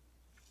time,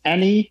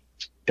 any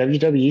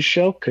WWE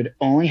show could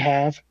only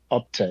have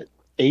up to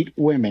 8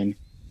 women.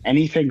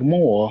 Anything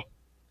more,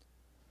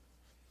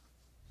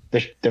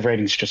 the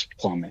ratings just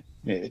plummet.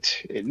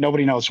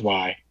 Nobody knows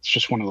why. It's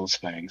just one of those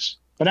things.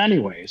 But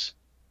anyways,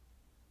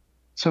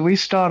 so we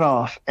start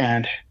off,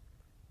 and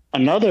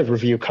another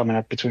review coming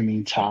up between me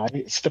and Ty.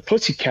 It's the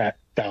Pussycat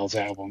Dolls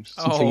album.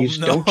 Please,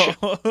 no.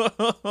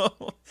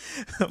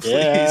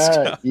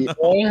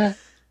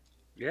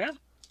 Yeah.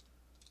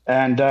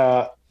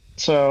 And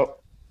so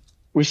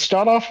we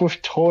start off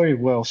with Tori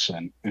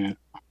Wilson, and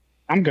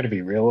I'm gonna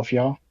be real with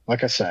y'all.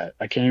 Like I said,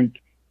 I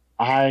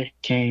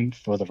came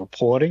for the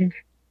reporting.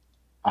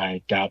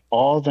 I got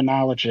all the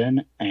knowledge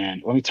in,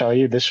 and let me tell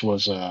you, this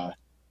was a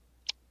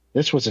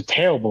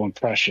terrible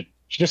impression.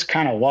 She just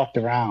kind of walked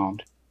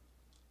around,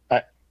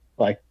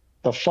 like,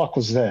 the fuck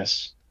was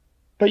this?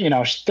 But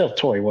still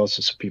Tori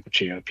Wilson, so people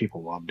cheered,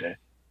 people loved it.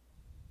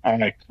 All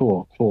right,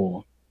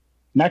 cool.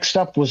 Next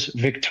up was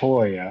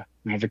Victoria.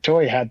 Now,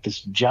 Victoria had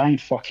this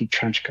giant fucking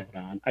trench coat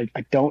on.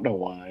 I don't know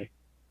why,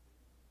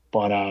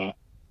 but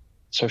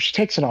so she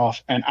takes it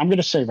off, and I'm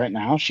gonna say right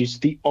now, she's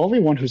the only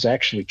one who's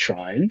actually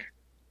trying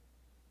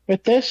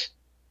with this,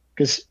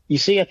 because you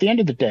see, at the end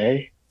of the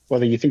day,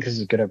 whether you think this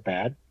is good or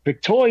bad,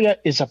 Victoria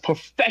is a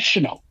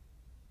professional.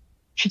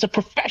 She's a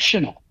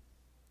professional.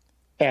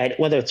 And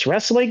whether it's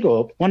wrestling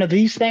or one of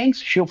these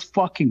things, she'll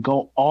fucking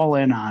go all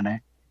in on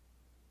it.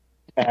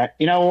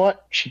 You know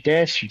what? She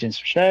did some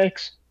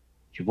shakes.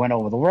 She went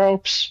over the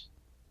ropes.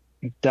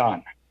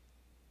 Done.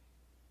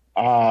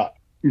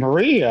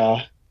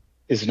 Maria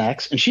is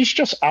next, and she's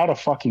just out of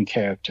fucking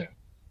character.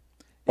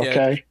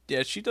 Okay?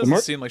 Yeah, she doesn't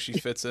seem like she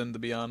fits in, to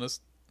be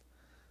honest.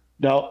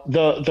 No,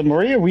 the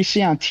Maria we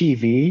see on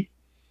TV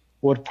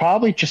would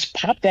probably just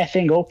pop that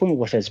thing open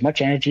with as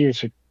much energy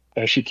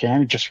as she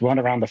can and just run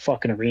around the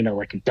fucking arena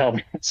like a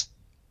dumbass.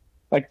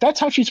 Like, that's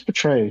how she's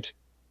portrayed.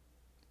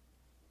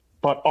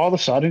 But all of a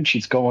sudden,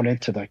 she's going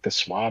into, like, the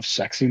suave,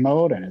 sexy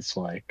mode, and it's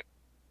like,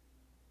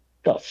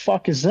 the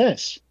fuck is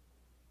this?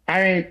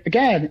 I mean,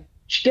 again,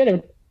 she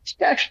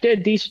actually did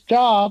a decent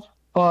job,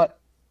 but,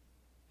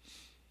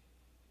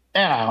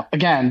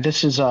 again,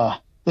 this is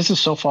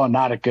so far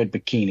not a good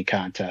bikini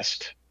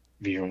contest,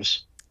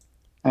 viewers.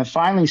 And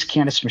finally is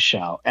Candice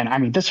Michelle. And I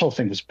mean, this whole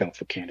thing was built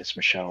for Candice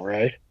Michelle,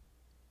 right?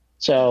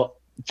 So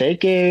they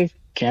gave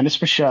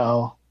Candice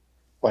Michelle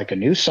like a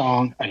new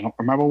song. I don't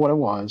remember what it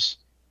was.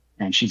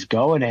 And she's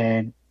going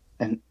in.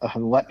 And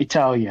let me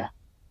tell you,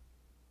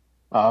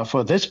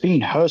 for this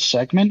being her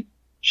segment,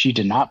 she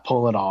did not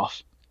pull it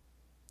off.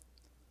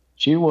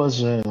 She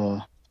was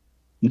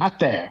not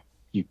there.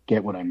 You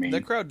get what I mean?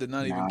 That crowd did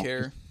not even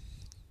care.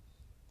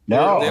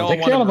 No, they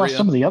cared about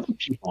some of the other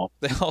people.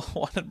 They all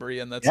wanted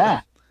Maria, and that's it.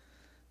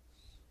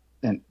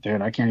 And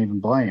dude, I can't even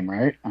blame,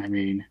 right? I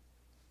mean,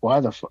 why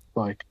the fuck?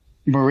 Like,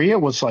 Maria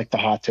was like the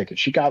hot ticket.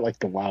 She got like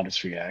the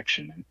loudest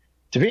reaction. And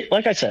to be,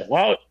 like I said,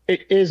 while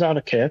it is out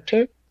of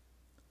character,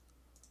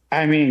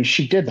 I mean,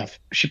 she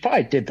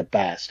probably did the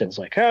best. It was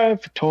like her,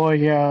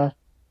 Victoria,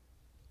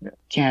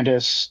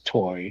 Candice,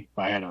 Tori. If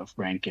I had to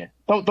rank it,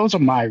 those are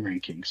my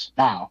rankings.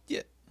 Now,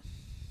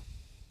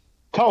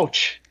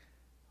 Coach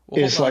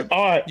is like,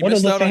 all right, you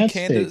missed out on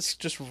Candice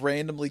just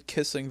randomly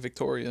kissing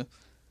Victoria.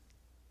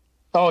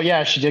 Oh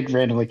yeah, she did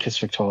randomly kiss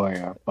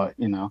Victoria, but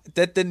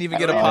that didn't even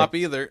get a pop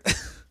either.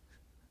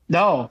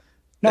 No,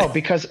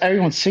 because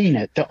everyone's seen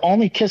it. The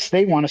only kiss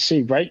they want to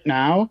see right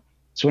now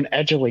is when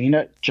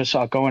Edgelina just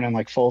going in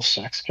like full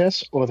sex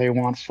kiss, or they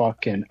want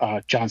fucking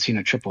John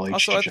Cena Triple H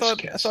Also, to I just thought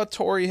kiss.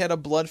 Tori had a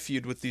blood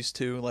feud with these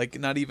two, like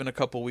not even a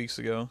couple weeks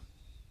ago.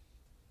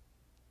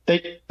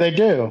 They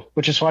do,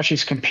 which is why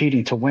she's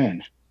competing to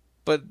win.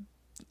 But,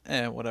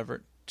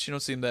 whatever. She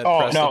don't seem that Oh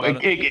pressed no,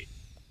 about it.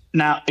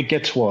 Now it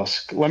gets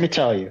worse. Let me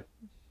tell you.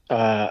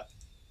 I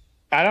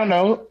don't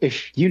know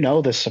if you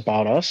know this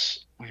about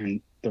us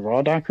and the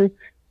Raw Down crew.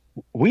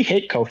 We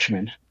hate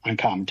Coachman on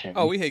commentary.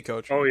 Oh, we hate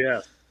Coach. Oh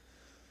yeah.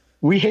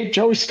 We hate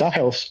Joey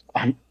Styles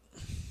on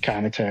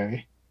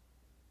commentary.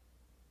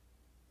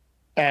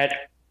 And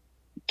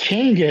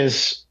King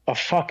is a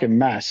fucking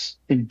mess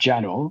in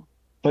general.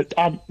 But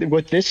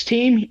with this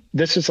team,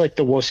 this is like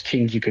the worst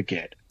King you could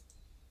get.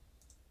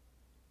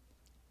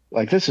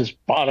 Like, this is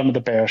bottom of the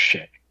barrel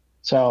shit.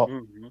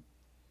 So,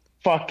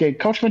 fucking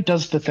Coachman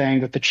does the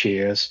thing with the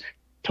cheers.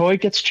 Tori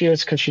gets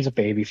cheers because she's a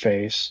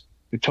babyface.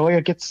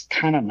 Victoria gets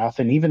kind of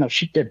nothing, even though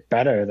she did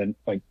better than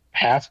like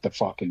half the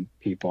fucking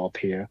people up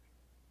here.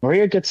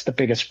 Maria gets the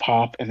biggest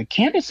pop, and the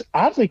Candice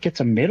oddly gets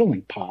a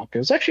middling pop. It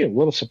was actually a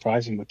little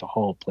surprising with the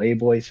whole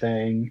Playboy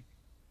thing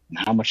and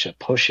how much they're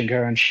pushing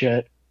her and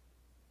shit.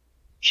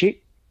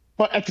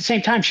 But at the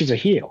same time, she's a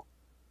heel.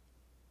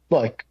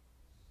 Like,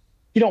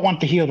 you don't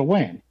want the heel to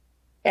win.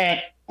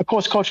 And of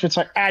course, Coachman's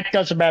like, it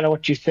doesn't matter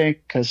what you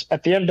think, because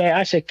at the end of the day,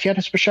 I say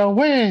Candice Michelle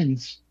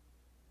wins.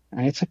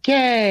 And it's like,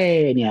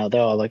 yay. And,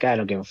 they're all like, I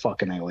don't give a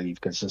fuck, and they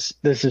leave because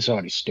this is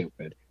already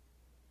stupid.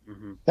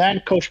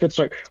 Then Coachman's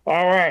like,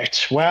 all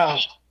right, well,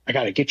 I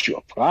got to get you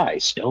a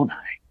prize, don't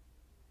I?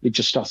 He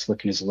just starts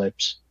licking his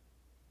lips,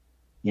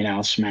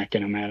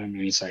 smacking him at him.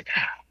 And he's like,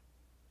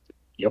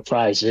 your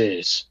prize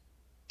is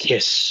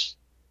kiss,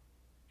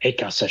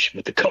 makeout session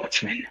with the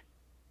Coachman.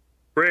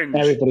 Cringe.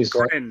 Everybody's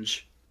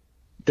cringe.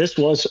 This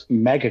was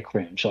mega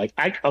cringe. Like,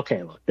 how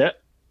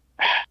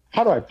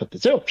do I put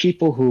this? There are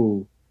people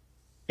who,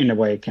 in a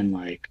way, can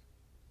like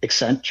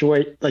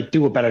accentuate, like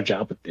do a better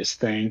job with this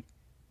thing.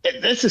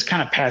 This is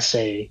kind of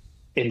passe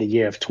in the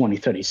year of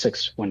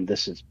 2036 when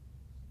this is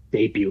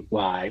debuted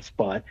live.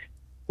 But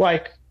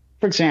like,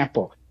 for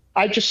example,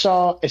 I just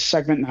saw a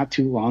segment not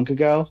too long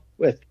ago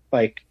with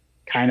like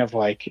kind of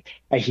like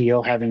a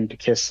heel having to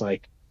kiss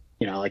like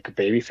a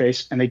baby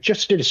face, and they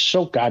just did it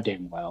so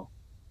goddamn well,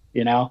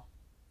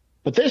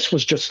 But this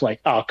was just like,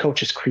 oh,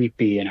 Coach is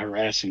creepy and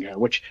harassing her,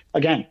 which,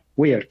 again,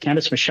 weird.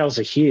 Candice Michelle's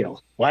a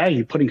heel. Why are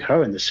you putting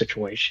her in this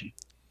situation?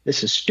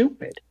 This is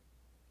stupid,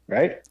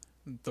 right?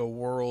 The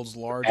world's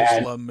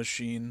largest love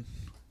machine,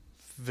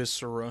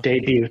 Viscera.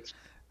 Debut.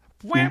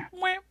 Wham,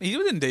 wham. He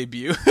didn't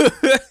debut.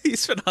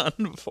 He's been on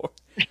before.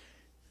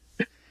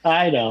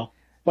 I know,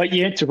 but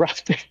you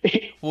interrupted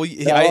me. Well,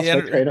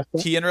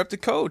 he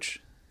interrupted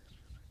Coach.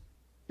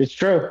 It's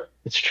true.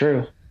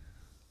 Yeah.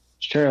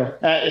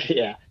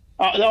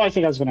 The only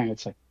thing I was going to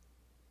say,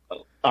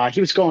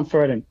 he was going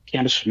for it, and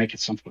Candice was making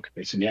some fucking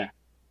face. And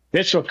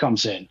this one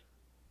comes in.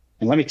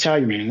 And let me tell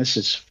you, man, this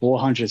is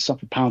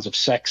 400-something pounds of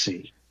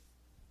sexy.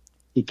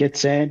 He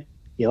gets in,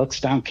 he looks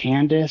down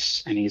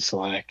Candice, and he's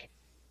like,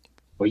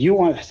 well, you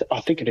are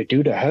thinking to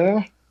do to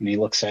her? And he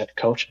looks at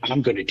Coach,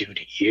 I'm going to do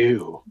to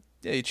you.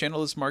 Yeah, he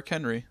channeled his Mark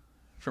Henry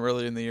from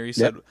earlier in the year. He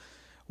said,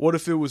 what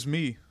if it was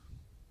me?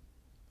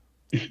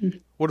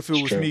 What if it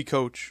was me,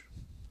 Coach?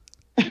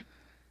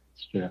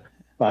 Sure.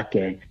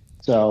 Okay.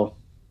 So,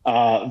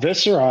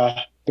 Viscera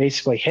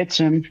basically hits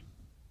him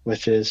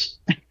with his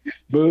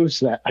moves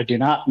that I do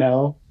not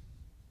know.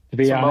 To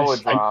be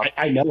honest,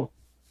 I know.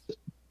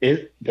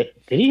 Did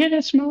he hit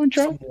a Samoan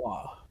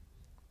drop?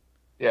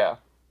 Yeah.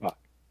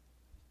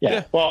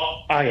 Yeah.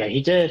 Well,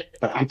 he did.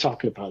 But I'm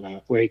talking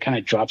about where he kind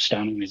of drops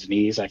down on his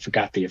knees. I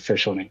forgot the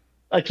official name.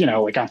 Like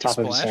on top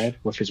of his head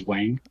with his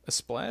wing. A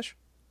splash?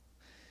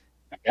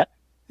 Yeah.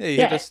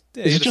 Yeah, is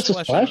it just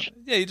a splash?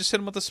 Yeah, you just hit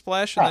him with a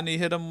splash, and then he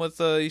hit him with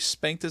he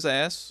spanked his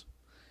ass.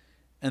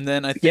 And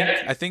then I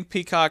think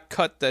Peacock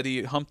cut that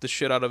he humped the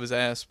shit out of his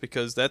ass,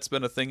 because that's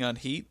been a thing on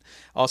Heat.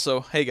 Also,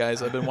 hey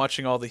guys, I've been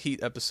watching all the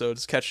Heat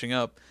episodes, catching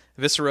up.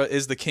 Viscera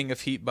is the king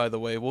of Heat, by the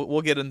way.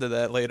 We'll get into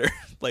that later,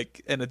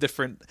 like in a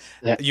different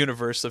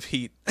universe of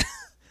Heat.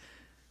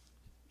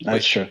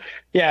 That's true.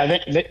 Yeah,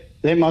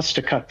 they must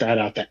have cut that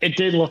out. It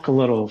did look a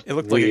little. It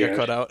looked weird. like it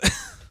got cut out.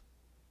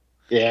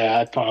 Yeah,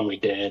 I probably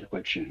did,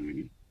 which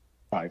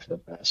probably for the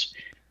best.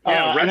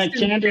 Yeah, and then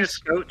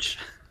Candice, Coach.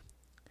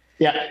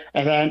 Yeah,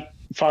 and then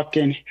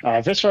fucking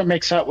Viscera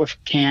makes out with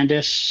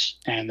Candice,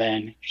 and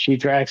then she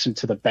drags him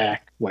to the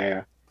back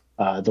where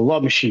the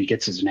Love Machine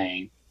gets his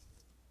name.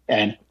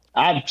 And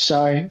I'm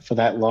sorry for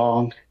that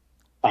long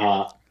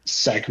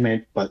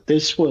segment, but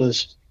this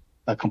was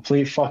a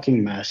complete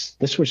fucking mess.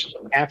 This was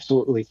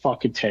absolutely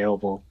fucking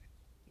terrible.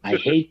 I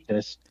hate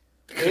this.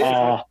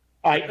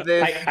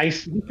 I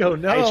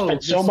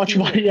spent so much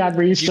money on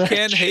research.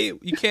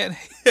 You can't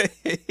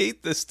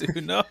hate this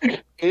dude. No.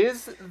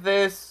 Is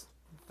this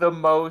the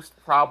most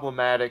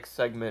problematic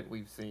segment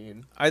we've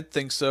seen? I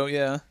think so.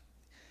 Yeah.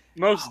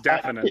 Most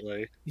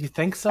definitely. You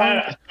think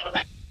so?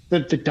 The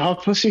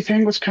dog pussy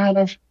thing was kind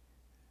of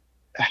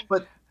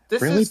But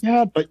this really is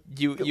bad. But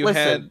You listen,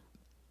 had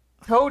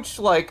Coach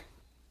like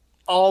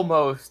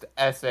almost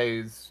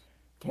essays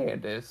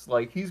Candace.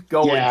 Like he's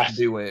going Yeah. to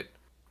do it.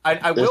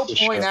 I This will is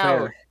point true. out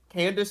Fair.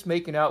 Candace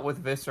making out with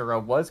Viscera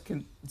was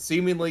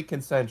seemingly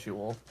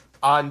consensual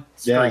on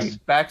screen. Yes.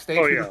 Backstage,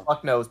 Oh, who yeah. the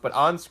fuck knows? But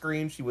on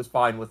screen, she was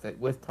fine with it,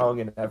 with tongue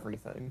and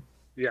everything.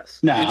 Yes.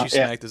 No, and she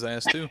yeah. smacked his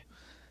ass too.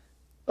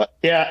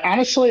 Yeah,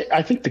 honestly,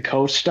 I think the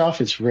coach stuff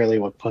is really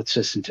what puts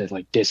this into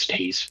like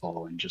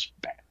distasteful and just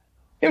bad.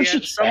 It was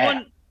just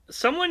bad.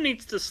 Someone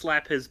needs to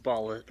slap his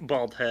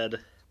bald head.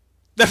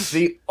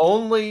 The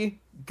only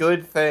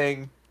good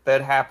thing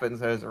that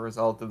happens as a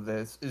result of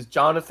this is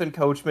Jonathan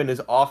Coachman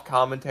is off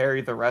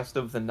commentary the rest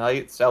of the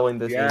night selling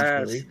this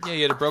Yes. injury. Yeah,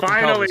 you had a broken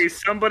Finally,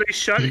 pelvis. somebody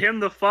shut him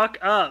the fuck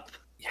up.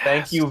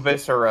 Thank you,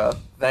 Viscera.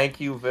 Thank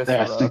you,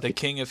 Viscera. Yeah, The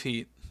king of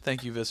heat.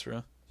 Thank you,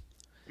 Viscera.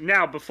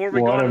 Now, before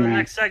we What go on a to the man.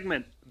 next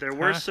segment, there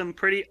were some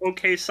pretty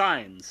okay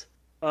signs.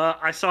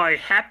 I saw a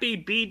Happy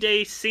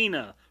B-Day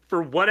Cena.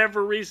 For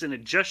whatever reason,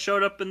 it just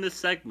showed up in this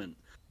segment.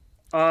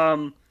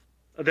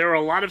 There were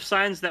a lot of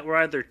signs that were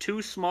either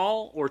too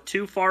small or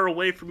too far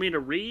away for me to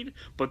read,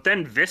 but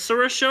then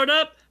Viscera showed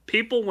up.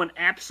 People went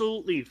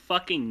absolutely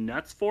fucking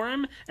nuts for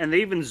him, and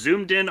they even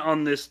zoomed in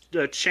on this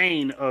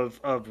chain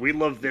of "We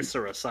Love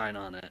Viscera" sign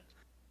on it.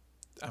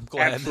 I'm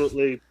glad.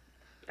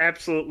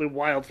 Absolutely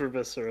wild for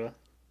Viscera.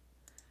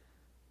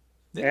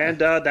 Yeah. And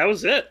that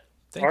was it.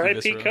 Thank you, R.I.P.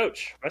 Viscera.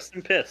 Coach. Rest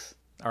in piss.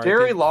 R.I.P.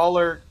 Jerry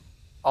Lawler,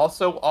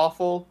 also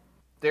awful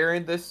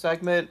during this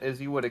segment, as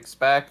you would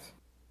expect.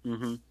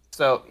 Mm-hmm.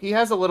 So he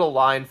has a little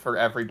line for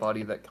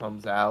everybody that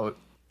comes out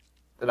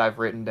that I've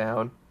written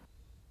down.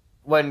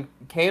 When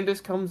Candace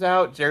comes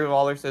out, Jerry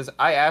Lawler says,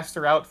 "I asked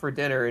her out for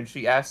dinner and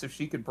she asked if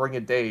she could bring a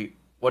date.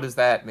 What does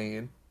that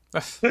mean?"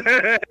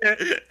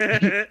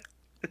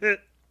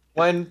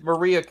 When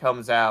Maria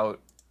comes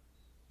out,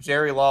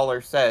 Jerry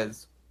Lawler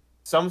says,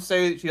 "Some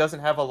say she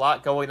doesn't have a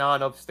lot going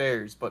on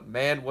upstairs, but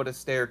man, what a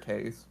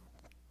staircase."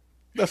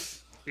 All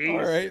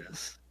right.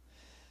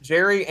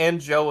 Jerry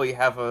and Joey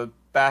have a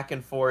back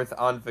and forth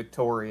on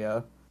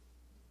Victoria.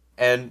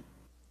 And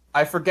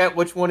I forget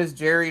which one is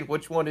Jerry and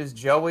which one is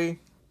Joey,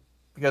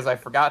 because I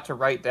forgot to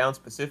write down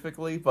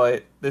specifically,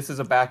 but this is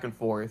a back and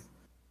forth.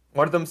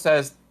 One of them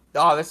says,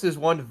 "Oh, this is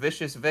one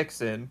vicious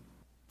vixen."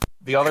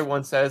 The other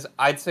one says,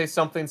 "I'd say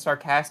something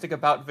sarcastic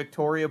about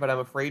Victoria, but I'm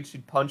afraid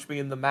she'd punch me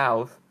in the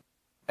mouth."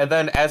 And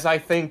then, as I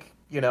think,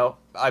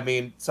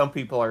 some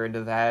people are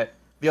into that,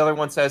 the other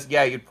one says,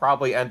 "Yeah, you'd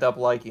probably end up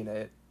liking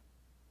it."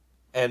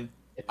 And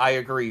I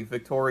agree.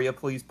 Victoria,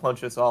 please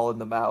punch us all in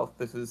the mouth.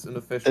 This is an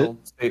official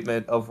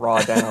statement of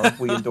Raw Down.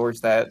 We endorse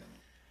that.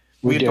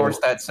 We endorse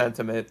that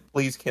sentiment.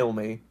 Please kill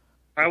me.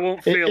 I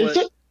won't feel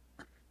it.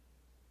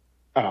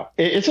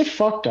 Is it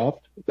fucked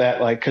up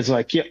that, like, because,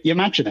 like, you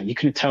mentioned that you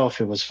couldn't tell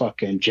if it was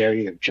fucking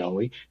Jerry or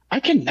Joey. I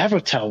can never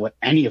tell what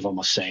any of them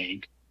are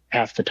saying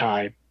half the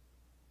time.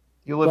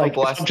 You live Like, a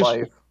blessed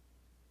life.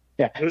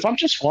 Yeah, if I'm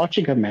just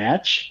watching a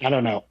match, I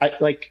don't know.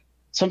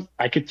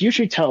 I could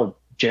usually tell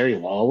Jerry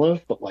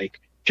Lawler, but like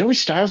Joey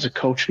Styles and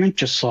Coachman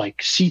just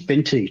like seep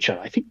into each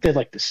other. I think they're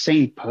like the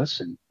same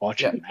person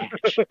watching a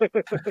match.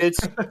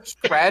 It's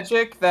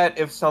tragic that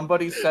if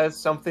somebody says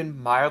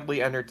something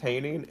mildly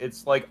entertaining,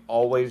 it's like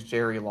always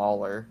Jerry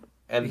Lawler,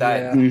 and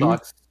that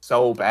sucks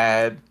so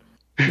bad.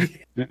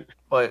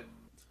 But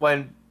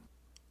when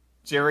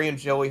Jerry and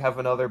Joey have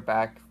another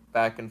back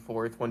and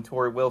forth, when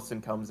Tori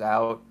Wilson comes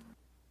out,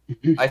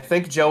 I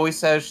think Joey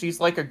says she's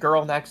like a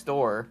girl next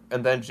door,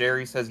 and then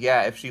Jerry says,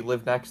 "Yeah, if she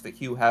lived next to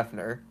Hugh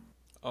Hefner."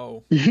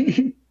 Oh.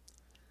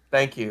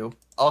 Thank you.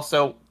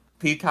 Also,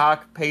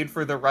 Peacock paid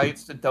for the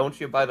rights to "Don't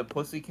You" by the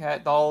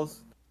Pussycat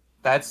Dolls.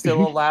 That's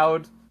still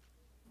allowed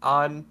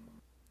on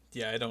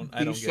Yeah, I don't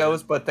these get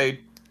shows, it. but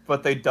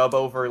they dub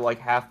over like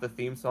half the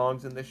theme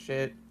songs in this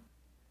shit.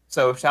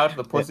 So shout out to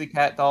the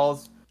Pussycat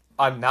Dolls.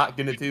 I'm not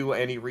gonna do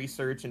any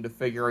research into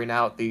figuring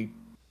out the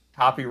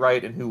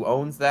copyright and who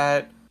owns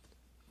that.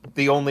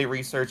 The only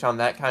research on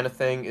that kind of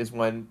thing is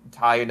when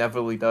Ty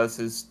inevitably does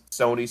his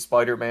Sony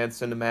Spider-Man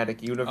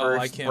Cinematic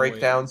Universe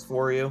breakdowns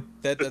for you.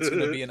 That's going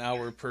to be an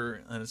hour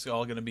per, and it's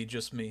all going to be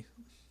just me.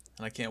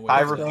 And I can't wait.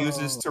 Ty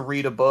refuses to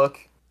read a book,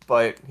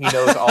 but he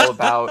knows all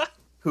about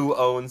who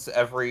owns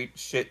every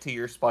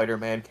shit-tier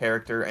Spider-Man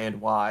character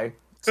and why.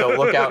 So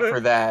look out for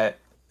that.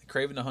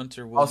 Kraven the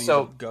Hunter will be a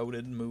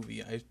goated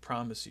movie, I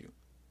promise you.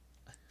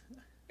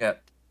 Yeah.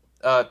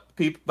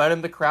 Men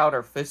in the crowd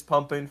are fist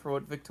pumping for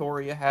what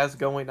Victoria has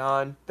going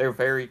on. They're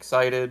very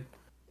excited.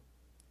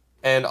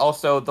 And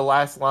also, the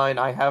last line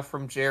I have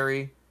from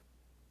Jerry,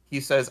 he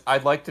says,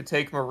 "I'd like to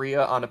take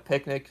Maria on a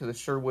picnic to the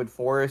Sherwood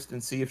Forest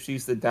and see if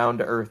she's the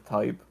down-to-earth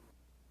type."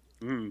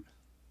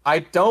 I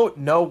don't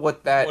know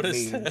what that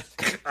means.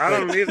 That? I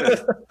don't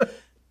either.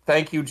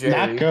 Thank you, Jerry.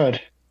 Not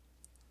good.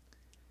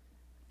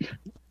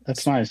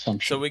 That's my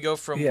assumption. So we go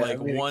from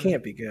one it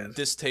can't be good.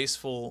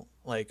 distasteful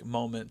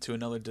moment to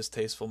another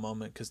distasteful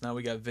moment, because now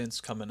we got Vince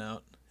coming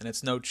out, and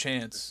it's no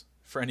chance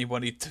for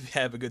anybody to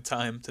have a good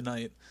time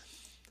tonight.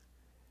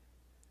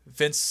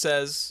 Vince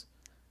says,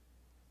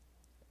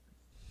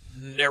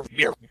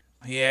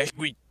 Yeah,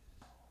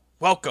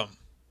 welcome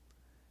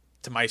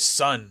to my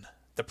son,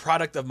 the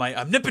product of my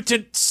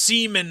omnipotent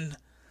semen,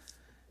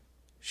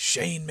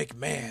 Shane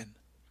McMahon.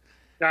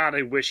 God,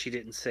 I wish he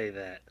didn't say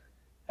that.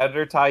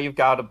 Editor Ty, you've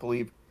got to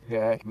believe.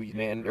 Yeah,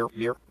 man,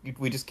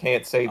 we just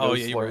can't say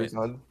those slurs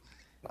right.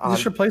 on.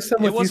 Just replace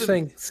them with you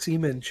saying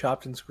semen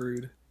chopped and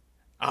screwed.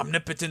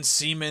 Omnipotent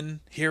semen,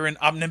 here in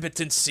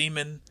omnipotent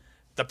semen,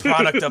 the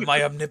product of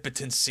my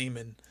omnipotent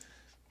semen.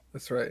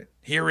 That's right.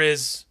 Here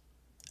is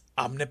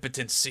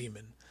omnipotent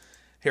semen.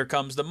 Here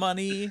comes the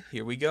money.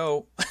 Here we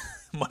go.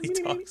 Money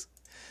talks.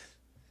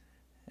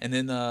 And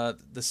then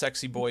the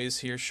sexy boy is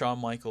here, Shawn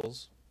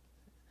Michaels.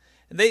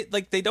 And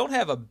they don't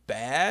have a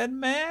bad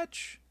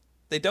match.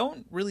 They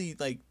don't really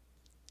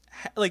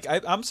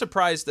I'm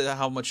surprised at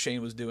how much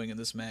Shane was doing in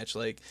this match.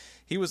 Like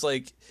he was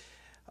like,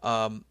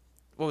 what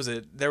was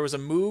it? There was a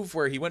move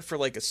where he went for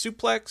like a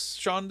suplex,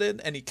 Shawn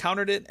did, and he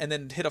countered it, and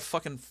then hit a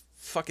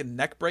fucking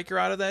neck breaker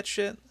out of that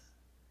shit.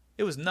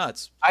 It was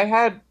nuts. I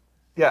had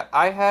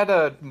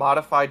a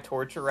modified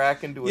torture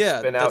rack into a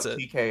spin out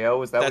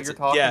TKO. Is that what you're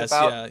talking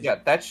about? Yeah,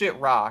 that shit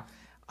rocked.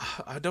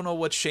 I don't know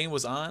what Shane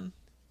was on.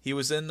 He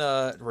was in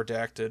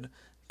redacted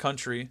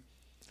country,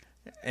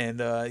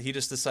 and he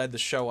just decided to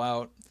show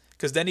out.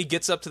 Because then he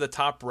gets up to the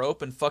top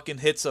rope and fucking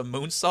hits a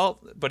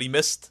moonsault, but he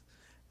missed.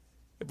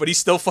 But he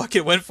still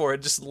fucking went for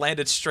it. Just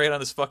landed straight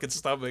on his fucking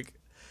stomach.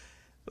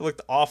 It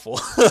looked awful.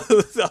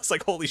 I was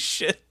like, holy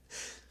shit.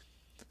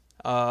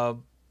 Yeah,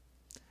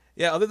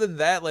 other than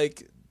that,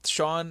 like,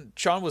 Shawn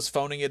was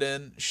phoning it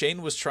in.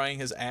 Shane was trying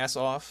his ass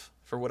off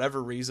for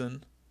whatever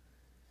reason.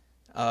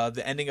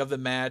 The ending of the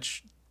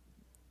match,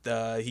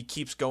 he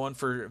keeps going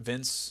for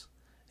Vince,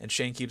 and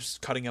Shane keeps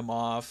cutting him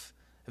off.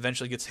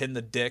 Eventually gets hit in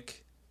the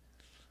dick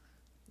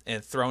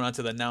and thrown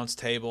onto the announce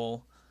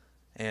table.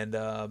 And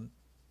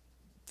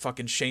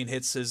fucking Shane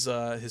hits his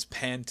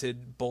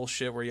patented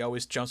bullshit where he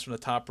always jumps from the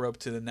top rope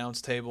to the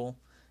announce table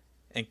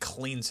and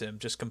cleans him.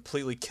 Just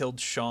completely killed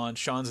Shawn.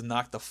 Shawn's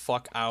knocked the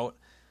fuck out.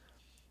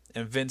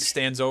 And Vince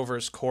stands over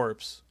his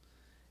corpse.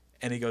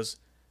 And he goes,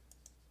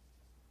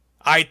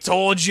 I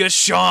told you,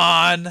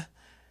 Shawn.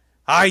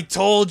 I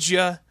told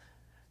you.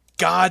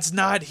 God's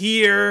not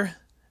here.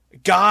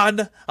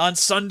 God, on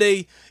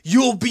Sunday,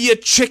 you'll be a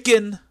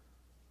chicken.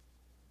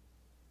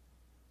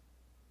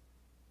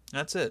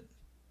 That's it.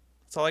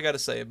 That's all I got to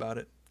say about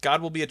it.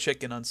 God will be a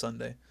chicken on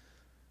Sunday.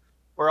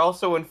 We're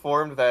also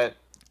informed that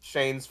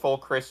Shane's full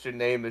Christian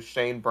name is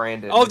Shane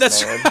Brandon. Oh,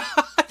 that's right.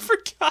 I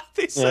forgot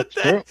they said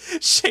that. True.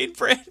 Shane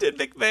Brandon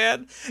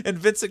McMahon and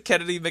Vincent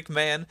Kennedy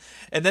McMahon.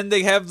 And then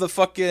they have the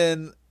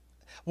fucking...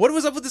 What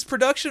was up with this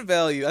production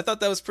value? I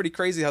thought that was pretty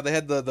crazy how they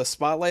had the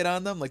spotlight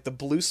on them, like the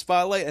blue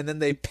spotlight, and then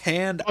they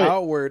panned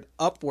upward,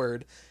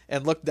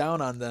 and looked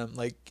down on them,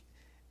 like,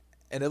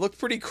 and it looked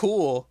pretty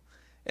cool.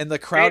 And the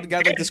crowd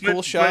got like this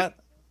cool shot.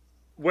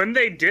 When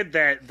they did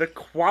that, the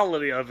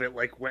quality of it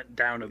like went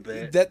down a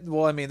bit.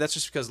 I mean, that's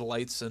just because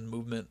lights and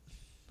movement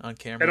on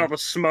camera. And all the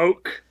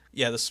smoke.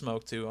 Yeah, the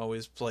smoke too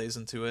always plays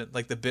into it.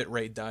 Like the bit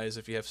rate dies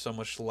if you have so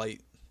much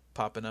light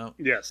popping out.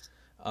 Yes.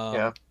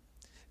 Yeah.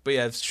 But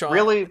yeah, Shawn...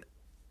 Really,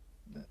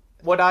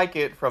 what I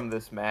get from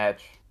this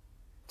match,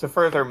 to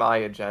further my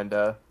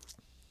agenda,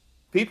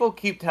 people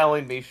keep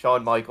telling me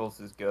Shawn Michaels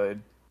is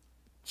good.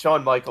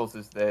 Shawn Michaels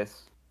is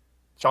this.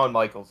 Shawn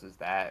Michaels is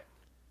that.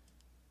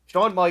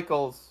 Shawn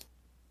Michaels...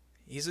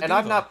 He's a and diva.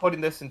 I'm not putting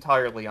this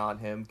entirely on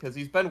him, because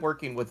he's been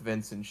working with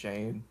Vince and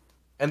Shane,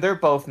 and they're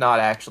both not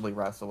actually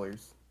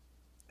wrestlers.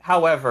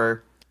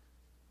 However,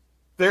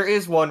 there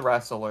is one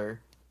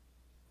wrestler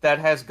that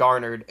has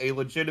garnered a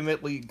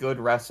legitimately good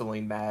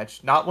wrestling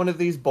match, not one of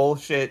these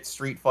bullshit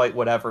street fight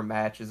whatever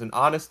matches, an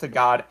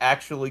honest-to-God,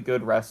 actually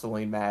good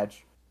wrestling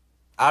match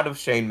out of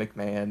Shane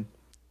McMahon.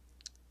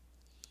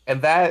 And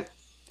that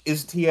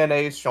is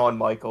TNA's Shawn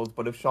Michaels,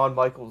 but if Shawn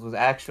Michaels was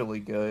actually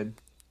good...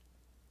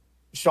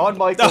 Shawn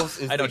Michaels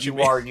is the you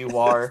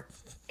are.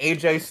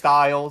 AJ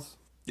Styles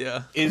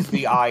is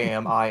the I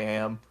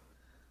am.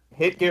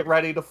 Get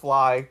ready to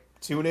fly.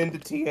 Tune into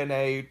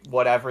TNA,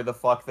 whatever the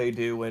fuck they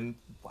do, and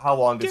how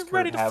long does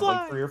Kurt have?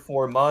 Like 3 or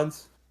 4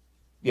 months?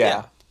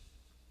 Yeah.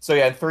 So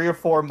yeah, in 3 or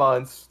 4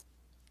 months,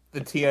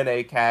 the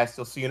TNA cast,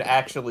 you'll see an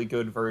actually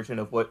good version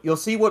of you'll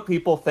see what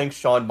people think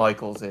Shawn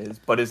Michaels is,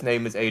 but his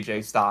name is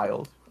AJ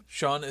Styles.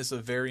 Shawn is a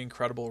very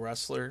incredible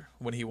wrestler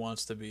when he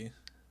wants to be.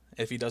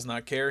 If he does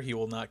not care, he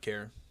will not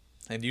care.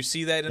 And you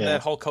see that in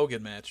that Hulk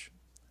Hogan match,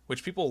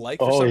 which people like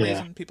for some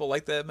reason. People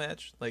like that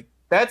match. Like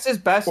that's his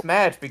best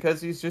match because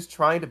he's just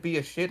trying to be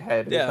a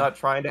shithead. He's not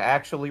trying to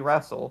actually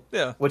wrestle.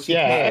 Yeah. Which he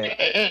can't.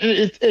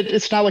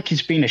 It's not like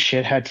he's being a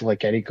shithead to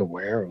like Eddie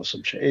Guerrero or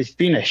some shit. It's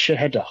being a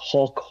shithead to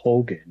Hulk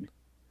Hogan.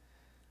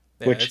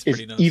 Yeah, which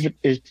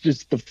is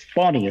just the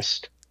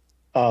funniest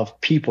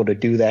of people to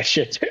do that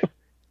shit to.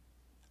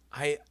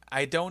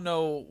 I don't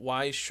know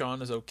why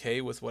Shawn is okay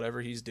with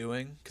whatever he's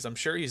doing, because I'm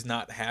sure he's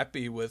not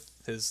happy with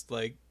his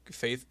like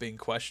faith being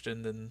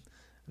questioned and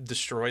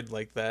destroyed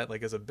like that,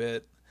 like as a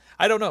bit.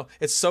 I don't know.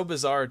 It's so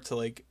bizarre to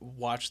like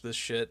watch this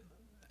shit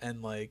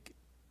and like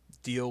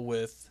deal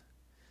with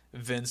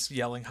Vince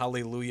yelling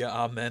 "Hallelujah,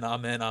 Amen,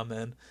 Amen,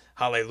 Amen,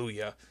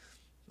 Hallelujah"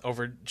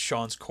 over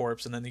Sean's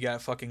corpse, and then you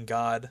got fucking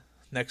God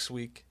next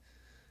week.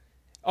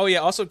 Oh yeah,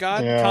 also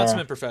God,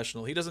 consummate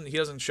professional. He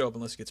doesn't show up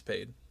unless he gets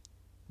paid,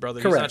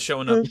 brother. Correct. He's not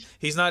showing up.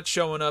 He's not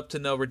showing up to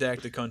no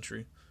redacted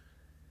country.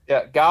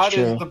 Yeah, God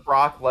is the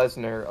Brock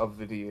Lesnar of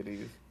the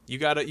deities. You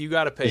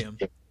gotta pay him.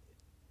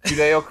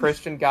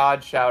 Judeo-Christian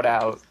God, shout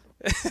out.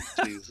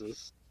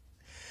 Jesus.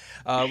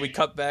 We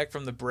cut back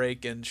from the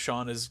break, and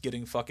Sean is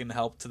getting fucking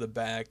help to the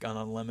back on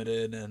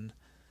Unlimited, and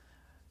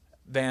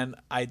Van,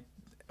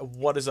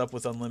 what is up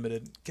with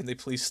Unlimited? Can they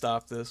please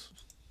stop this?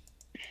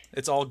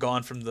 It's all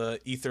gone from the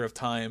ether of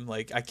time.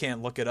 Like, I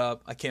can't look it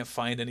up. I can't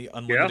find any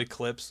Unlimited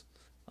clips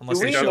unless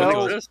they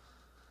show it.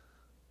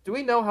 Do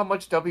we know how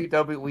much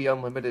WWE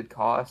Unlimited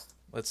cost?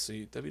 Let's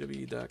see,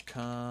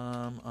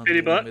 WWE.com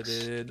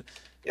Unlimited.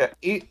 Yeah,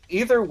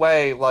 either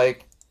way,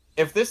 like,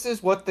 if this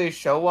is what they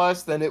show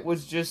us, then it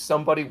was just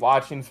somebody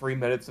watching 3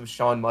 minutes of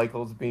Shawn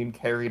Michaels being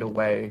carried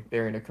away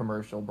during a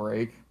commercial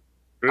break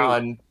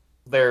on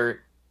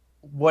their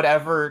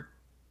whatever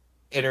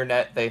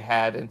internet they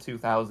had in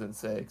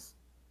 2006.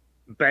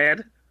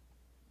 Bad.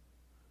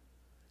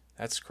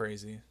 That's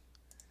crazy.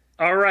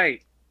 All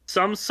right.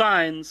 Some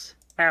signs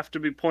have to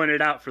be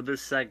pointed out for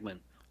this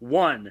segment.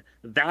 1,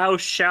 thou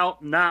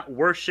shalt not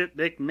worship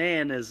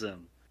McMahonism.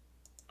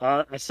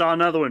 I saw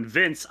another one.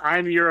 Vince,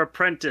 I'm your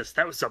apprentice.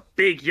 That was a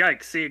big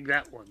yikes seeing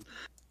that one.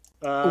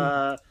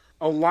 A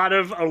lot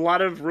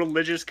of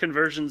religious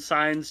conversion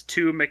signs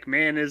to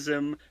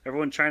McMahonism.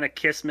 Everyone trying to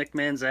kiss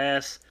McMahon's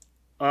ass.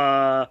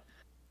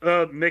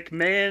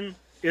 McMahon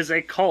is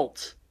a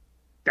cult.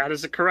 That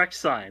is a correct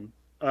sign.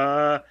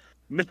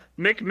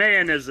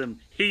 McMahonism.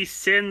 He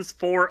sins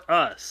for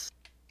us.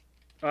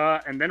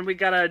 And then we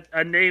got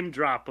a name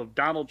drop of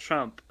Donald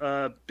Trump.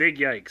 Big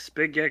yikes.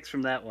 Big yikes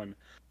from that one.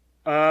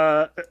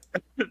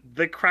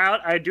 The crowd,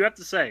 I do have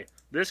to say,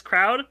 this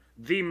crowd,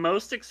 the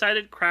most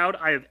excited crowd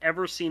I have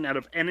ever seen out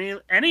of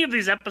any of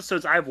these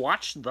episodes I've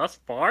watched thus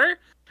far,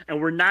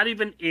 and we're not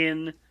even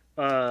in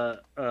a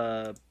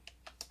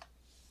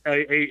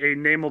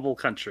nameable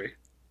country.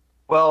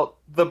 Well,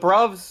 the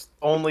Bruvs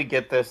only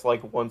get this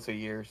like once a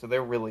year, so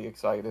they're really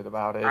excited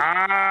about it.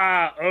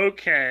 Ah,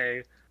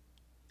 okay.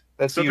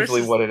 That's so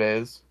usually what it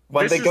is.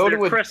 When this they go is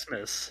to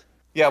Christmas.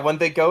 Yeah, when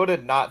they go to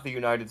not the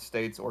United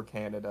States or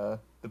Canada,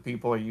 the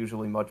people are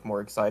usually much more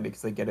excited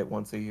because they get it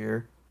once a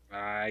year.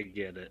 I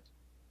get it.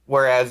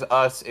 Whereas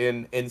us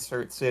in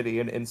insert city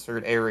and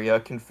insert area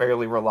can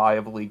fairly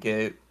reliably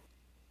get,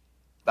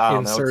 I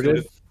don't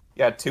know,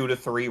 2 to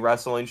 3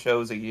 wrestling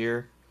shows a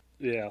year.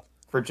 Yeah.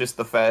 For just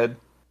the Fed.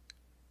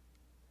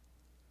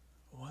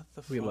 What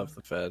the fuck? We love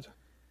the Fed.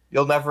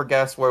 You'll never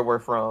guess where we're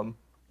from.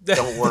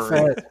 Don't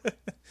worry.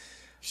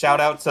 Shout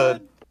out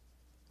to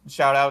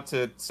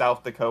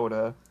South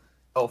Dakota.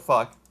 Oh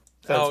fuck.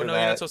 Oh no, you're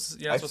not supposed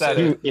to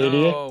say you that.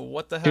 idiot. No,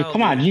 what the hell? Dude,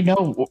 come on, you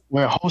know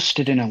we're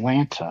hosted in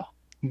Atlanta.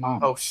 Come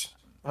on.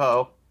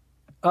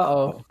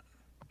 Uh-oh.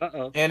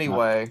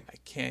 Anyway.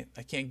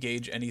 I can't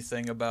gauge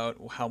anything about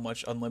how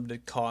much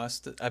Unlimited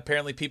cost.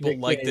 Apparently people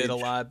liked it a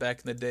lot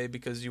back in the day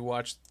because you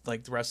watched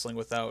like wrestling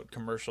without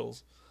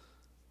commercials.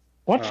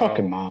 What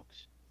fucking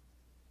mocks?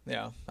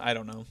 Yeah, I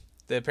don't know.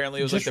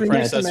 Apparently it was like the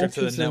predecessor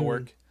to the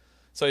network.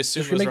 So I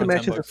assume it was around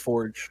 $10. In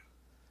Forge.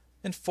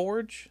 In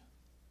Forge?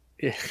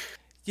 Yeah.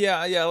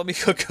 Yeah, let me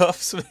cook up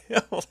some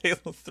Halo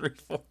 3,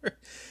 4.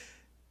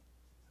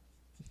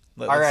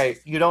 Alright,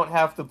 you don't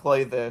have to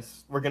play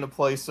this. We're gonna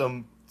play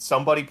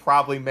somebody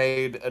probably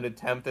made an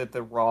attempt at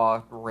the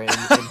Raw ring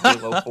in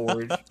Halo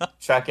Forge.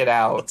 Check it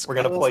out. We're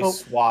gonna play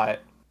SWAT.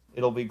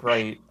 It'll be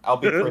great. I'll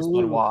be Chris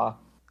Benoit.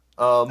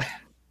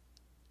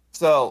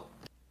 So,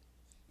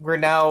 we're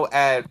now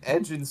at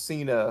Edge and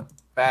Cena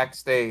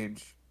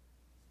backstage.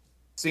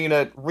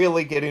 Cena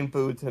really getting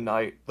booed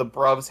tonight. The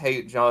Bruvs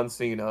hate John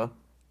Cena.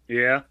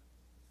 Yeah.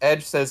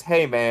 Edge says,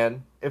 hey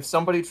man, if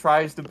somebody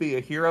tries to be a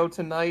hero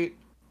tonight,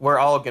 we're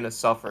all gonna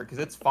suffer, because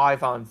it's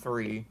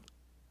 5-on-3.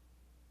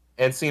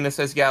 And Cena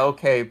says, yeah,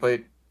 okay,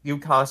 but you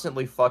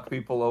constantly fuck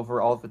people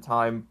over all the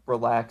time.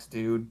 Relax,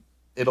 dude.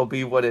 It'll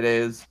be what it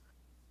is.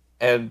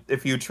 And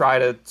if you try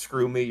to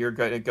screw me, you're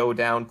gonna go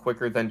down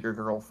quicker than your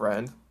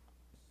girlfriend.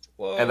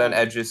 Whoa. And then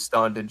Edge is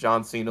stunned and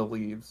John Cena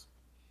leaves.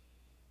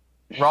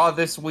 Raw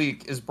this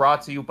week is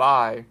brought to you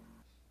by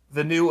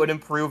the new and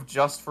improved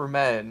Just for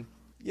Men.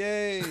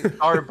 Yay!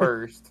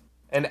 Starburst.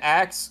 An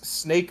Axe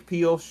Snake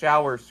Peel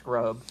Shower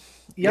Scrub.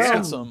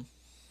 Awesome.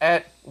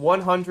 At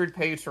 100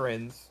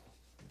 patrons,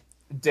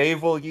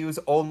 Dave will use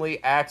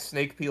only Axe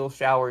Snake Peel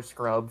Shower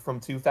Scrub from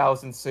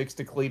 2006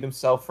 to clean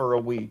himself for a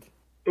week.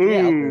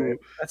 Ooh. Yeah,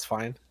 that's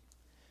fine.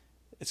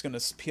 It's going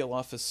to peel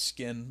off his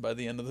skin by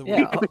the end of the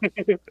week.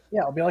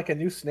 I'll be like a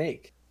new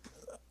snake.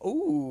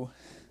 Ooh.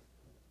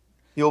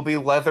 He'll be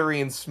leathery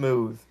and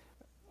smooth.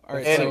 All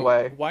right,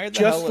 anyway. So why the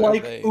just hell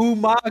like are they...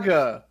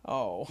 Umaga.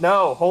 Oh.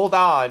 No, hold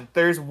on.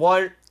 There's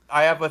one...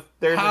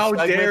 There's How a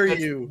segment dare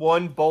that's you?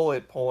 one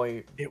bullet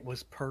point. It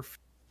was perfect.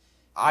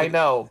 I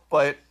know,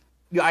 but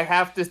I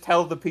have to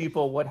tell the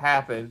people what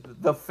happened.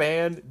 The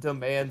fan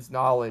demands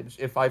knowledge.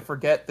 If I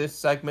forget this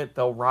segment,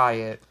 they'll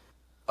riot.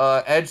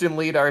 Edge and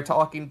Lita are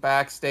talking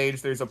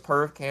backstage. There's a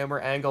perf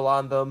camera angle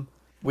on them.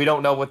 We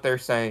don't know what they're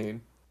saying,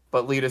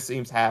 but Lita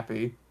seems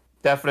happy.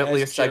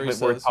 Definitely As a segment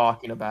Jerry worth says,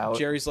 talking about.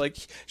 Jerry's like,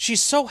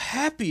 she's so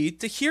happy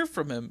to hear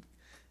from him,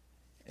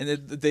 and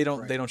they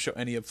don't show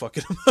any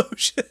fucking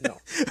emotion. No.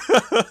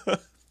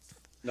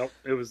 Nope,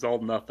 it was all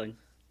nothing.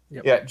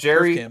 Yep. Yeah,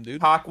 Jerry Cam,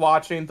 dude. cock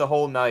watching the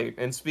whole night.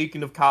 And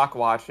speaking of cock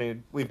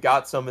watching, we've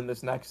got some in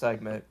this next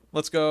segment.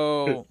 Let's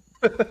go.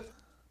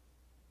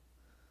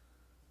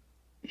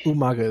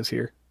 Umaga is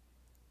here.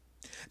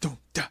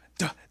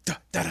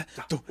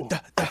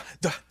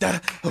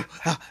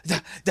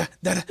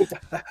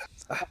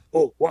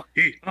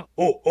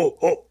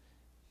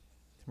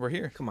 We're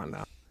here. Come on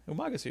now.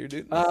 Umaga's here,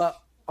 dude.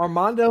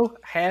 Armando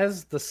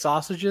has the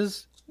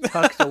sausages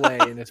tucked away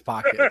in his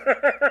pocket.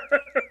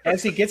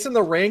 As he gets in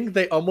the ring,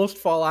 they almost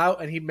fall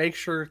out, and he makes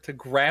sure to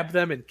grab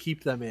them and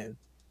keep them in.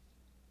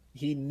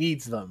 He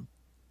needs them.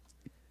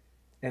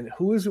 And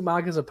who is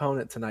Umaga's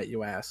opponent tonight,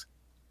 you ask?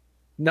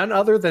 None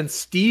other than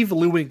Steve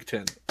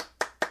Lewington.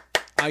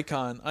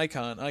 Icon.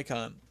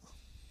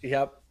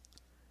 Yep.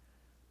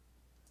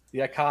 The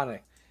iconic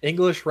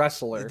English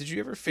wrestler. Did you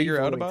ever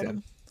figure out about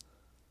him?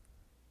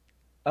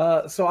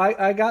 So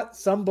I got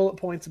some bullet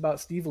points about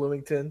Steve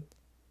Lewington.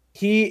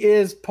 He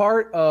is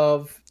part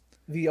of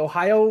the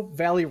Ohio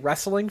Valley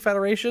Wrestling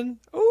Federation.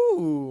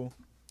 Ooh.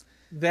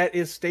 That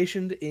is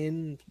stationed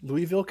in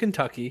Louisville,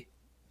 Kentucky.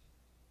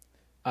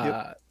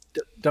 Yep.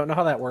 Don't know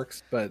how that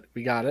works, but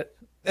we got it.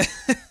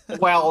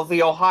 Well,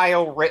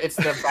 it's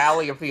the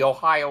valley of the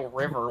Ohio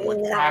River,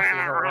 which passes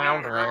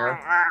around there.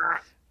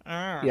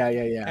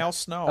 Yeah. Al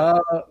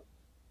Snow.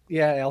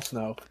 Al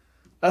Snow.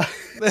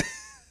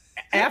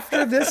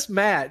 After this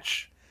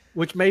match,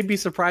 which may be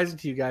surprising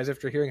to you guys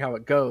after hearing how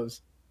it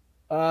goes,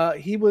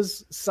 he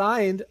was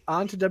signed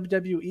onto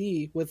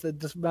WWE with a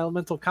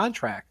developmental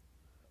contract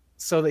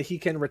so that he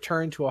can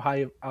return to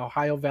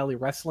Ohio Valley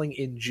Wrestling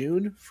in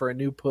June for a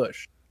new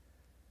push.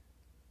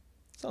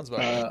 Sounds about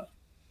right.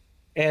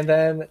 And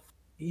then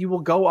he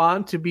will go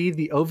on to be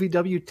the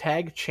OVW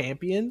Tag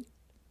Champion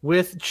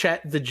with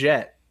Chet the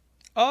Jet.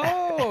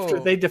 Oh! After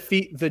they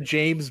defeat the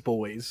James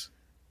Boys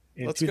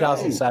in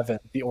 2007,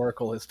 the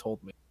Oracle has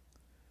told me.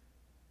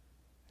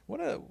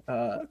 What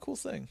a cool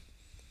thing.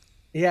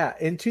 Yeah,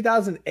 in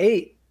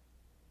 2008,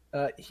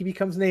 he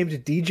becomes named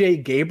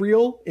DJ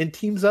Gabriel and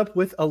teams up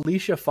with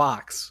Alicia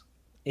Fox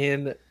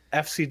in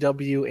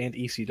FCW and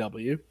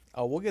ECW.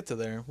 Oh, we'll get to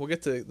there. We'll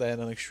get to that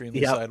on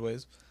Extremely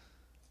Sideways.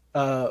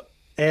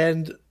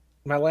 And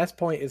my last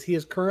point is he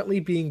is currently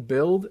being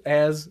billed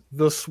as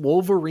the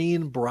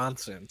Swolverine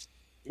Bronson.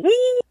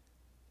 Wolverine!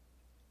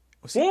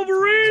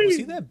 Was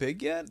he that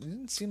big yet? It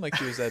didn't seem like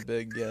he was that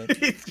big yet.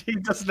 He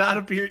does not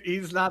appear.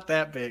 He's not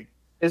that big.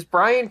 Is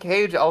Brian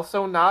Cage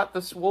also not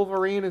the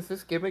Swolverine? Is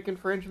this gimmick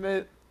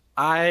infringement?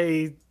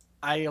 I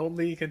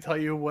only can tell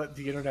you what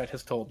the internet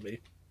has told me.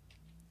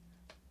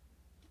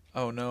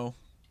 Oh no!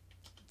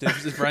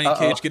 Is Brian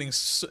Cage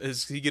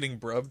getting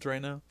brubbed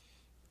right now?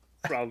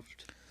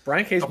 Brubbed.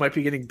 Brian Cage might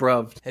be getting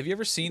brubbed. Have you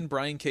ever seen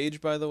Brian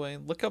Cage? By the way,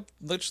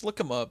 let's look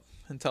him up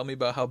and tell me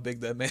about how big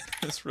that man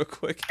is, real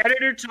quick.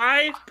 Editor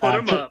Ty, put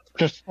him up.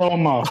 Just throw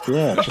him up.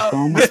 Yeah, just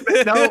throw him up.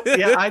 No,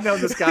 yeah, I know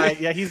this guy.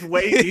 Yeah, he's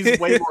way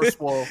more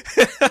swole.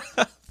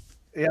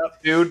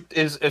 Yep, Dude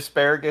is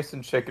asparagus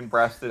and chicken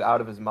breasted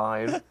out of his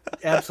mind.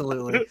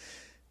 absolutely.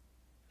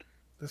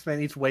 This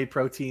man eats whey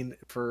protein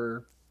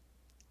for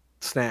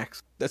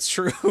snacks. That's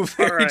true.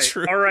 Very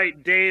true. All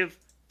right, Dave.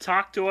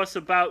 Talk to us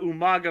about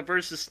Umaga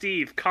versus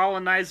Steve.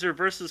 Colonizer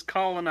versus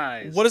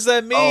colonized. What does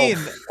that mean?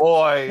 Oh,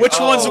 boy. Which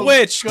one's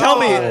which? God. Tell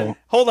me.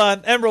 Hold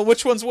on, Emerald.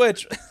 Which one's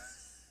which?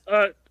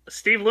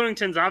 Steve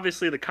Lewington's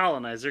obviously the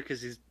colonizer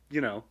because he's,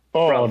 Oh,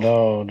 rough.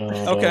 no.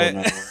 Okay.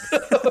 No.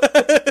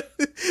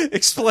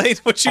 Explain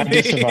what you I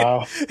mean.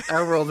 disavow.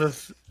 Emerald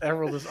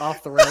is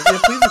off the rails. Yeah,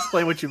 please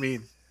explain what you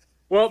mean.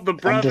 Well, the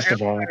Bruv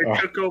disavowing.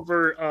 Empire took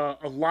over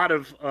a lot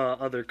of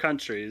other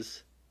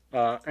countries.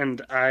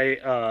 And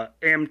I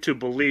am to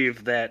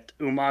believe that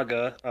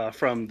Umaga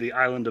from the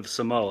island of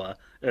Samoa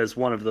is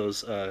one of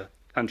those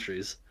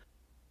countries.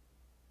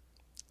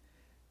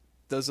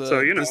 Does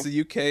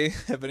the UK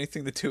have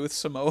anything to do with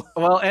Samoa?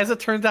 Well, as it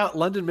turns out,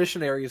 London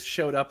missionaries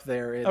showed up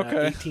there in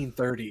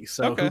 1830.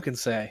 So who can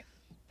say?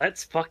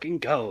 Let's fucking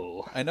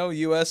go. I know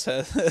US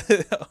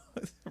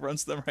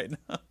runs them right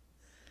now.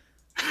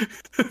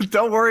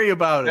 Don't worry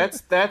about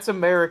it. That's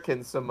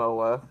American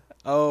Samoa.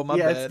 Oh, my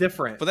bad. It's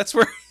different. But that's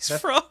where he's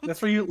from.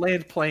 That's where you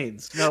land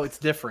planes. No, it's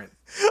different.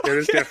 It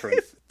is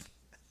different.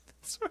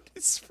 That's where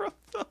he's from,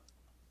 though.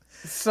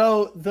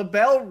 So the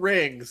bell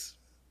rings,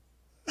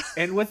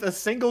 and with a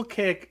single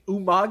kick,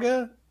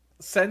 Umaga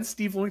sends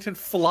Steve Lewington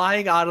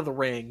flying out of the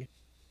ring,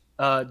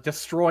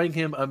 destroying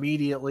him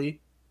immediately.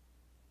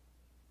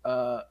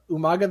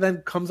 Umaga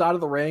then comes out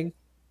of the ring,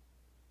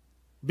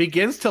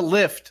 begins to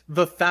lift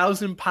the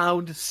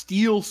 1,000-pound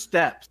steel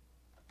steps,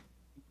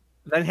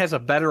 then has a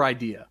better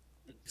idea.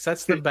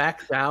 Sets them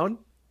back down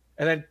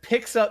and then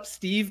picks up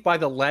Steve by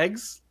the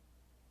legs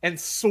and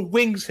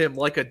swings him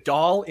like a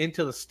doll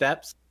into the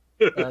steps,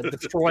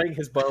 destroying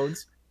his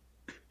bones.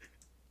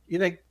 He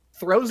then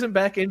throws him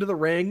back into the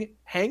ring,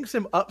 hangs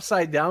him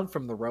upside down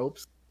from the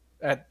ropes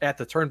at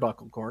the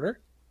turnbuckle corner,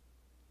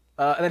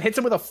 and then hits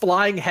him with a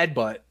flying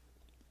headbutt,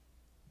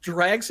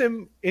 drags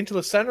him into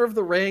the center of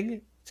the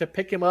ring to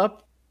pick him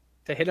up,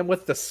 to hit him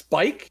with the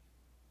spike,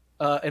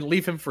 and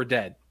leave him for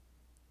dead.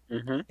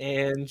 Mm-hmm.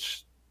 And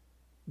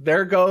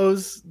there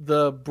goes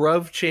the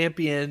Bruv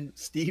champion,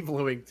 Steve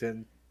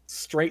Lewington,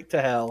 straight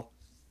to hell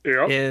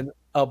in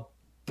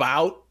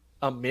about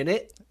a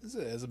minute.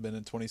 It hasn't been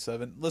in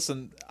 27.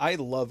 Listen, I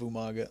love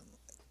Umaga.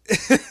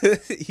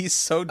 He's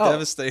so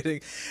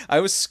devastating.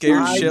 I was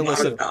scared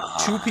shitless of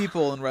two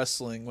people in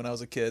wrestling when I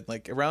was a kid.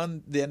 Like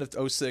around the end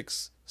of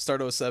 06,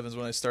 start 07 is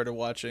when I started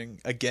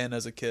watching again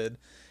as a kid.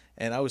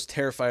 And I was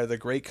terrified of the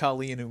Great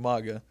Khali and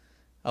Umaga.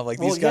 I'm like,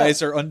 these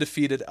guys are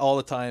undefeated all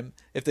the time.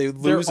 If they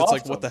lose, it's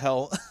like, what the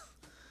hell?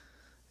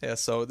 Yeah,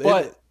 so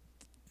but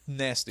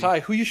nasty. Ty,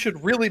 who you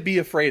should really be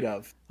afraid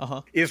of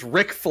is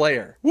Ric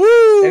Flair.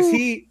 Woo! As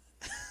he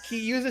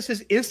uses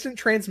his instant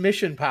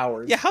transmission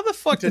powers. Yeah, how the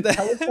fuck did that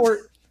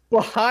teleport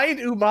behind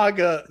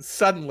Umaga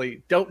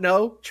suddenly? Don't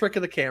know. Trick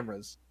of the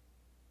cameras.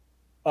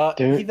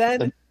 He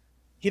then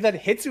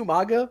hits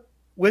Umaga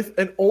with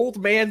an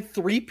old man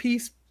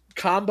 3-piece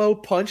combo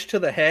punch to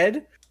the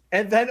head,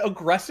 and then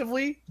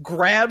aggressively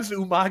grabs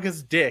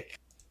Umaga's dick.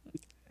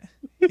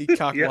 He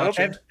cock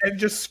and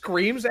just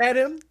screams at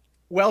him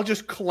while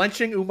just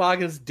clenching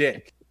Umaga's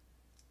dick.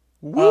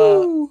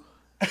 Woo!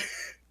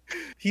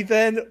 He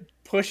then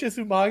pushes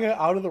Umaga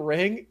out of the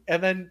ring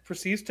and then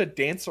proceeds to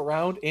dance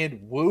around and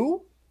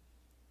woo,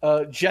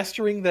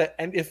 gesturing that,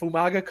 and if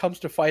Umaga comes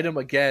to fight him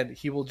again,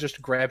 he will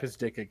just grab his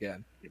dick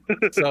again.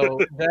 So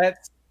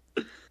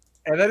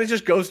and then it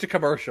just goes to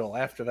commercial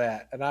after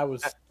that, and I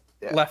was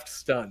left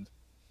stunned.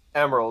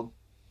 Emerald,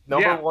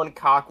 number one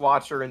cock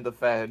watcher in the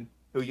Fed.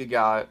 Who you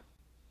got?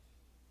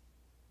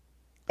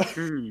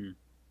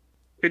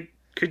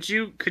 Could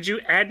you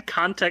add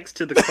context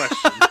to the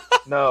question?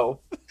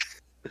 No.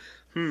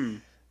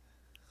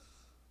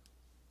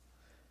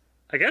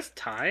 I guess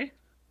Ty.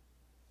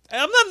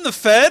 I'm not in the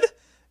Fed.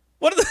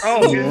 What? Was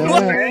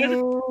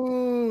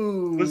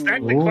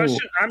that the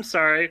question? I'm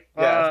sorry.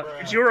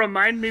 Could you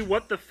remind me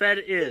what the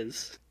Fed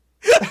is?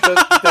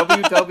 The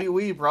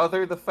WWE,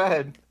 brother, the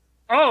Fed.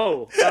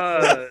 Oh,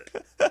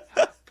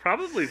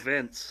 probably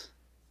Vince.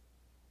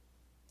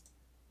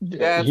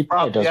 Yeah, he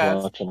probably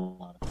does watch a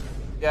lot.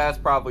 Yeah, it's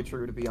probably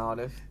true, to be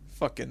honest.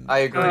 Fucking I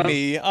agree.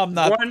 Me. I'm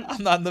not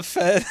in the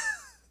Fed.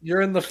 You're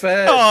in the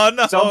Fed. Oh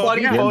no!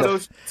 Somebody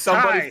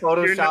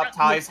photoshopped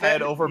Ty's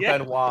head over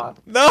Benoit.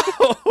 No!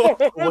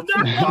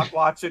 Cock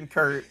watching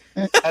Kurt.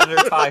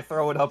 Editor Ty,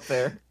 throw it up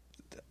there.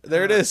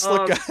 There it is.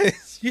 Look,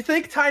 guys. You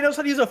think Ty knows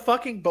how to use a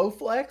fucking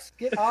Bowflex?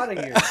 Get out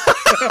of here.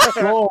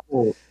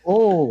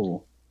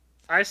 Oh.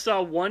 I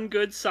saw one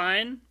good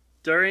sign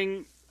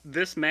during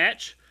this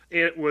match.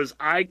 It was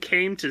I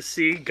came to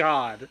see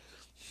God.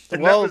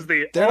 And that was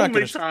the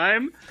only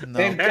time. No.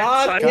 And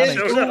God is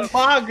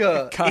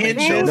Umaga in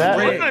the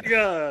ring.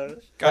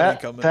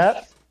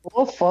 That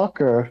little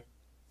fucker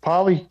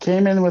probably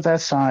came in with that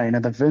sign,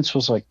 and then Vince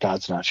was like,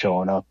 God's not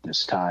showing up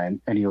this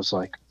time. And he was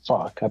like,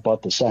 fuck, I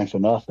bought the sign for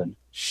nothing.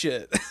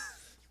 Shit.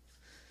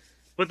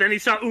 But then he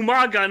saw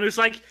Umaga and was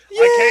like,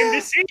 I came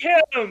to see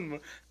him.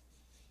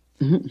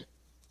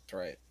 That's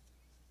right.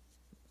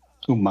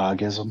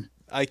 Umagism.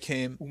 I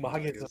came.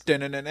 Umagism.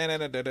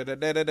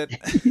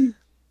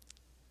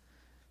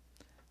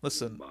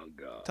 Listen,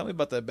 tell me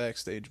about that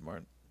backstage,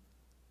 Martin.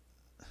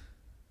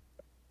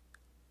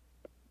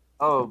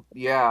 Oh,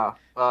 yeah.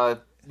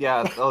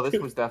 Yeah, this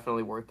was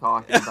definitely worth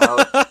talking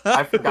about.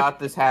 I forgot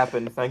this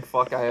happened. Thank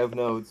fuck I have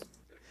notes.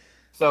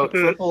 So,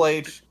 Triple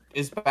H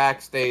is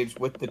backstage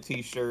with the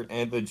t-shirt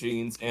and the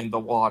jeans and the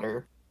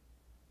water.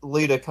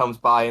 Lita comes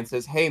by and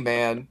says, hey,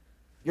 man,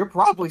 you're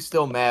probably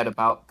still mad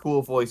about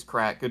cool voice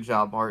crack. Good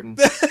job, Martin.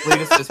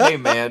 Lita says, hey,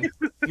 man,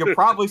 you're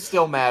probably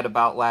still mad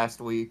about last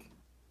week.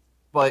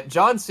 But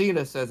John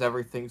Cena says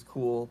everything's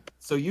cool,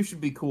 so you should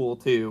be cool,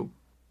 too.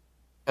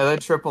 And then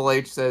Triple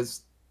H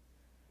says,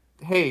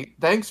 hey,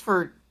 thanks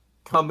for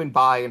coming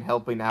by and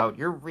helping out.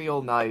 You're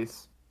real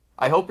nice.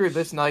 I hope you're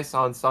this nice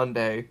on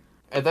Sunday.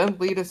 And then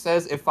Lita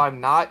says, if I'm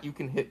not, you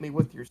can hit me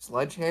with your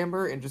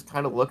sledgehammer, and just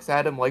kind of looks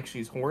at him like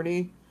she's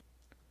horny.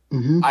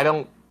 Mm-hmm.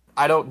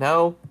 I don't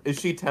know.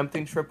 Is she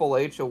tempting Triple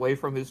H away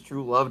from his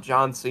true love,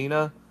 John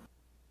Cena?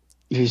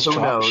 She's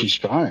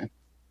trying.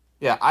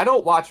 Yeah, I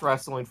don't watch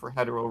wrestling for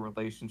hetero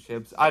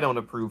relationships. I don't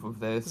approve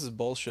of this. This is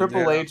bullshit.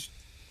 Triple H,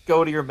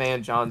 go to your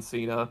man, John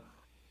Cena.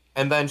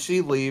 And then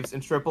she leaves,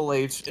 and Triple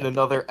H, in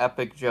another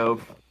epic joke,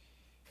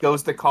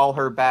 goes to call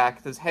her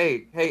back. Says,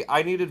 hey,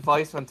 I need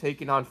advice on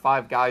taking on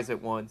 5 guys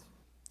at once.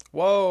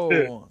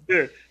 Whoa.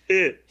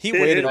 He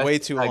waited way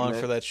too long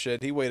segment. for that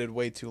shit. He waited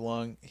way too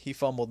long. He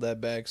fumbled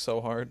that bag so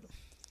hard.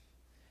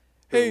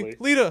 Hey,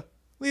 Lita,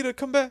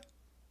 come back.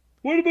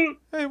 Wait a minute.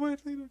 Hey,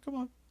 wait, Lita, come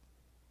on.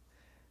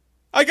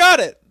 I got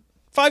it.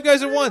 5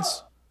 guys at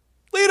once.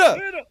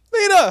 Lita.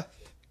 Lita!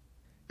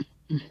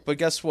 But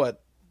guess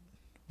what?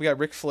 We got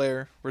Ric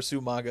Flair versus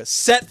Umaga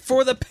set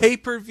for the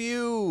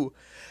pay-per-view.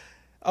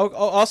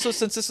 Also,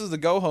 since this is the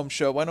go-home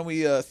show, why don't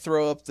we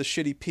throw up the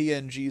shitty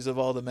PNGs of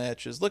all the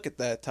matches? Look at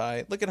that,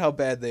 Ty. Look at how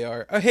bad they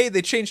are. Oh, hey,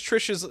 they changed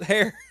Trish's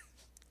hair.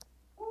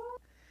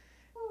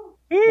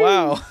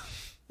 Wow.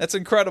 That's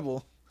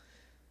incredible.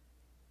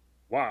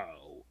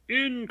 Wow.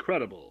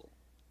 Incredible.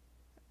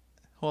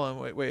 Hold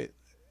on, wait.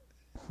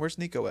 Where's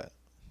Nico at?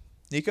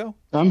 Nico?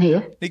 I'm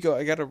here. Nico,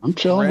 I gotta I'm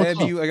chilling. grab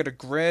you. I gotta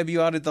grab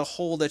you out of the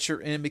hole that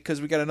you're in because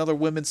we got another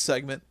women's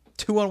segment.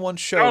 2-on-1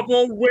 show.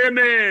 Double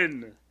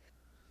women.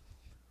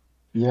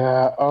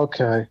 Yeah.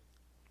 Okay.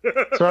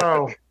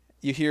 So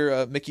You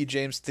hear Mickey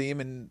James' theme,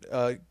 and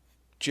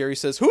Jerry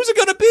says, "Who's it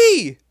gonna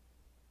be?"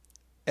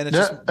 And it's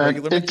just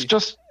regular Mickey. It's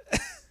just.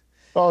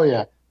 Oh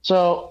yeah.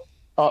 So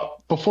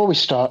before we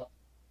start,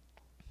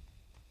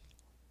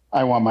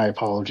 I want my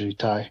apology,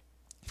 Ty.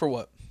 For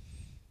what?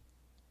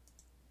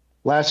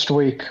 Last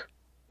week,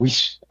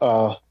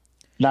 not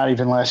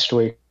even last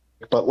week,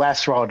 but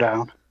last Raw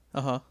Down,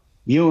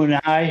 you and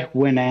I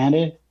went at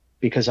it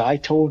because I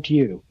told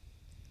you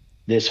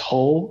this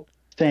whole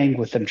thing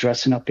with them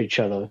dressing up each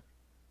other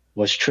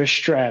was Trish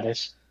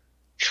Stratus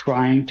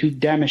trying to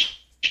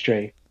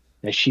demonstrate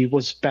that she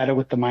was better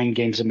with the mind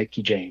games than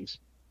Mickey James.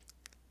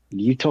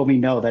 And you told me,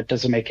 no, that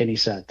doesn't make any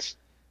sense.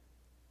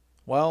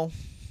 Well,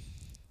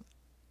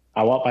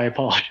 I want my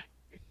apology.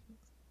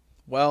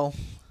 Well,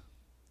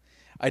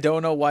 I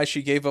don't know why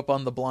she gave up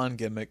on the blonde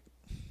gimmick,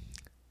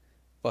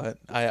 but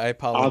I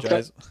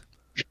apologize.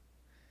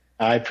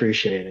 I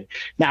appreciate it.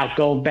 Now,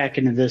 going back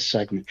into this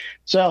segment.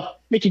 So,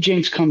 Mickey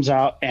James comes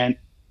out, and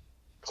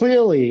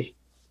clearly,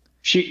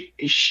 she,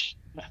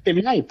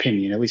 in my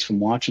opinion, at least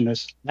from watching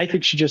this, I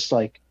think she just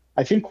I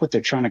think what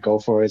they're trying to go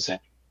for is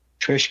that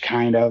Trish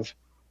kind of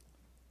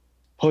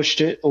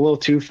pushed it a little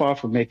too far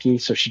for Mickey,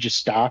 so she just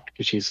stopped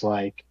because she's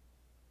like,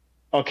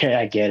 okay,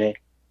 I get it.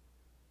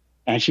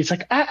 And she's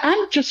like,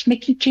 I'm just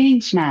Mickey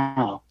James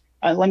now.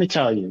 Let me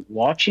tell you,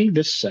 watching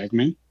this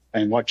segment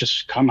and what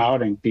just come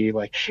out and be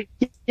like,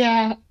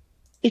 yeah,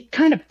 it's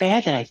kind of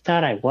bad that I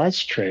thought I was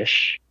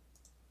Trish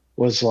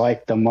was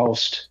like the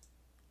most,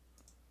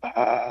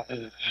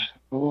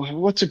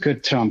 what's a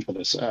good term for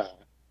this?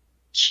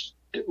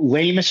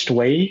 Lamest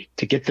way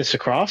to get this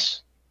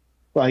across.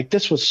 Like,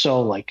 this was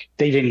so,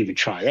 they didn't even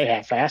try. They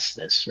half-assed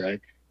this, right?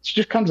 She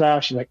just comes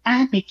out, she's like,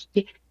 I'm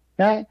Mickey,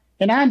 and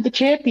I'm the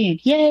champion.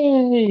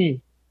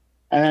 Yay!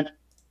 And then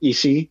you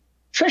see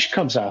Trish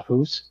comes out,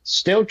 who's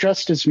still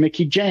dressed as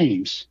Mickey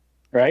James,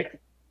 right?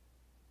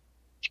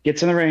 She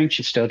gets in the ring.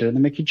 She's still doing the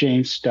Mickey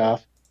James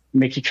stuff.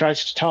 Mickey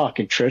tries to talk,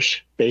 and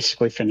Trish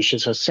basically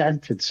finishes her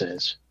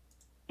sentences.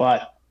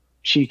 But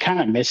she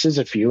kind of misses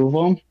a few of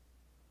them.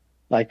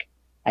 Like,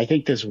 I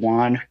think there's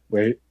one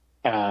where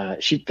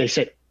they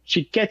say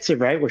she gets it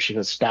right where she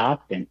goes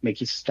stop, and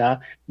Mickey says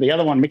stop. The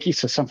other one, Mickey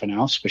says something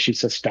else, but she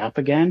says stop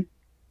again.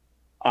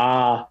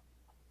 And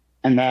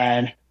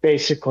then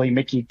basically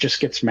Mickey just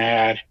gets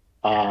mad,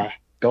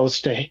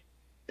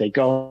 they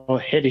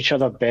go hit each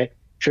other a bit.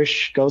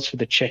 Trish goes for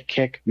the chick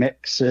kick,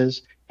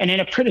 mixes, and in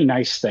a pretty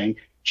nice thing,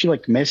 she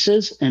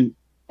misses and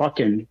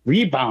fucking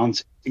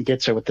rebounds and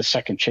gets her with the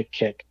second chick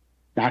kick,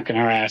 knocking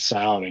her ass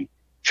out. And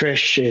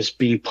Trish is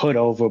being put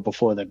over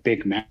before the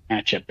big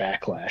match at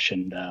Backlash.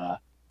 And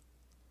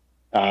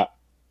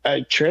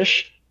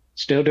Trish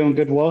still doing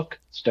good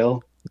work,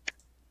 still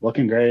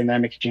looking great in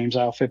that Mickey James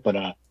outfit,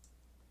 but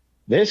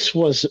this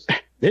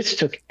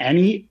took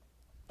any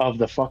of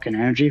the fucking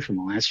energy from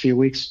the last few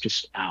weeks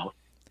just out.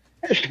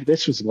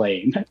 This was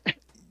lame.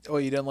 Oh,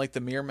 you didn't like the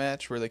mirror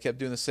match where they kept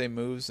doing the same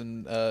moves,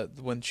 and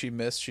when she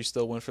missed, she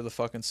still went for the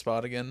fucking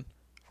spot again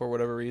for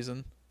whatever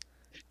reason?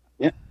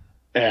 Yeah.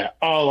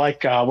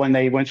 Oh, when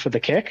they went for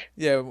the kick?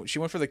 Yeah, she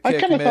went for the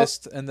kick,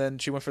 missed, and then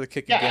she went for the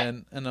kick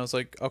again, and I was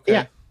like, okay.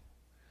 Yeah.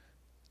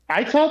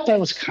 I thought that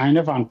was kind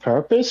of on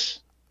purpose.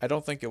 I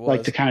don't think it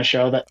was. To kind of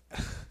show that.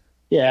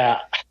 Yeah.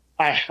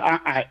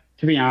 I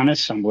to be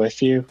honest, I'm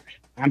with you.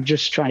 I'm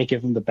just trying to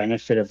give them the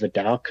benefit of the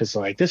doubt because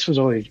this was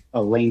already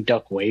a lame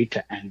duck way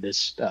to end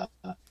this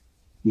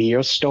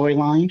Mio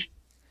storyline.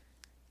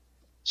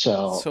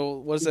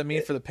 So what does that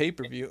mean for the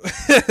pay-per-view?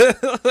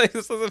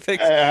 This doesn't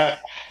make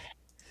sense.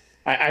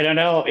 I don't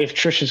know if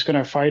Trish is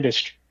going to fight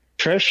as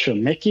Trish or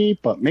Mickey,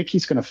 but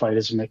Mickey's going to fight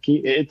as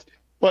Mickey.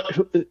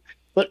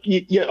 But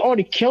you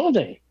already killed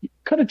it. You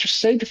could have just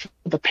saved it for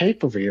the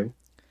pay-per-view.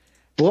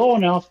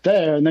 Blowing out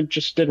there and then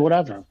just did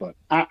whatever. But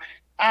I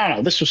don't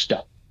know. This was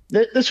dumb.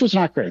 This was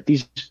not great.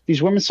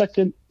 These women's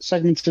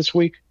segments this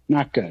week,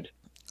 not good.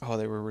 Oh,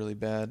 they were really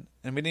bad.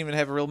 And we didn't even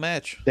have a real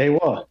match. They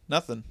were.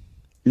 Nothing.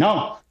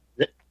 No.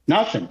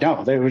 Nothing.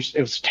 No.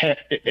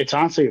 It's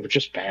honestly, it was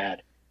just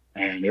bad.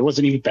 And it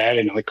wasn't even bad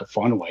in a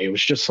fun way. It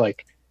was just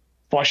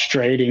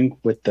frustrating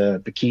with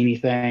the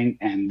bikini thing.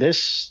 And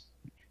this,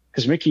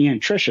 because Mickey and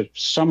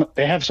Trish,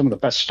 they have some of the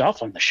best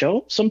stuff on the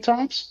show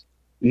sometimes.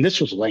 And this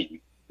was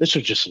lame. This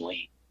was just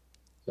lame.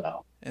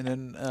 So, and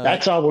then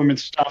that's all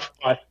women's stuff.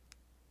 But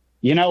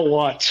you know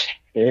what?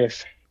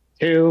 If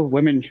two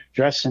women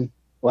dressing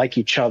like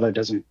each other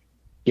doesn't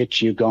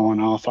get you going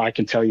off. I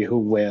can tell you who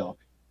will.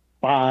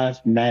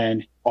 5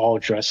 men all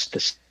dressed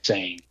the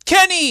same.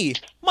 Kenny,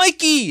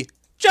 Mikey,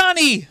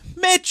 Johnny,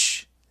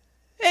 Mitch,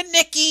 and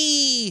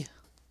Nikki.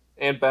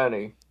 And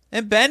Benny.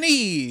 And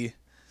Benny.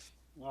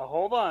 Well,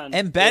 hold on.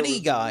 And Benny,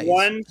 there was guys.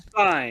 one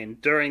sign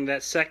during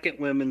that second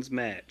women's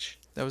match.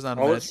 That was not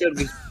a All match. it said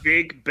was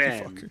Big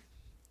Ben.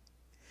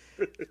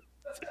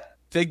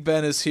 Big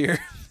Ben is here.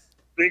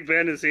 Big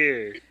Ben is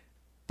here.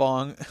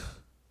 Bong.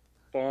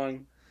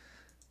 Bong.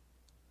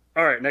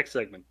 All right, next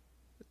segment.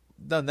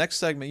 The next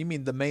segment, you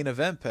mean the main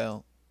event,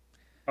 pal.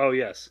 Oh,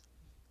 yes.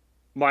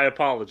 My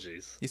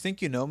apologies. You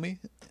think you know me?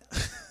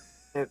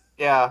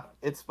 Yeah,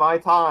 it's my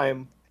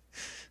time.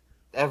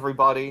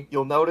 Everybody,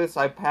 you'll notice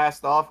I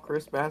passed off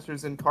Chris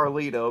Masters and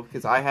Carlito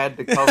because I had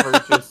to cover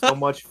just so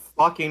much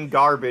fucking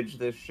garbage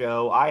this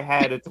show. I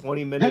had a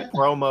 20-minute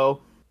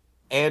promo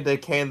and a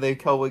Can They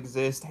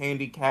Coexist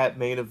handicap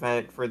main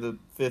event for the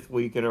 5th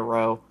week in a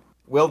row.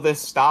 Will this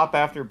stop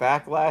after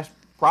Backlash?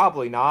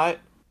 Probably not,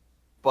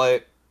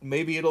 but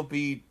maybe it'll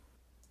be,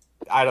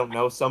 I don't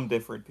know, some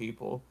different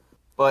people.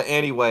 But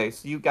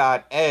anyways, you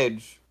got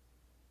Edge,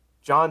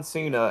 John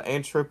Cena,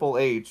 and Triple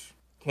H.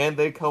 Can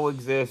they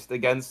coexist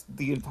against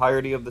the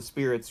entirety of the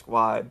Spirit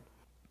Squad?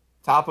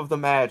 Top of the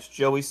match,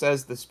 Joey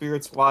says the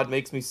Spirit Squad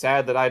makes me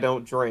sad that I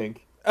don't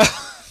drink.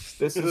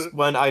 This is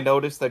when I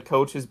notice that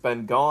Coach has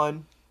been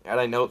gone, and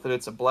I note that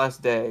it's a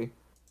blessed day.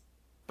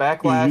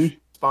 Backlash,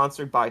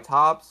 sponsored by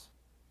Topps.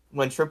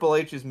 When Triple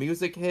H's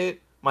music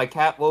hit, my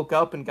cat woke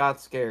up and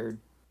got scared.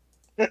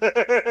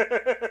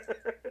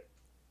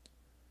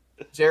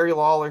 Jerry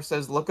Lawler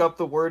says, look up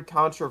the word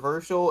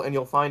controversial and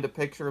you'll find a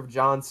picture of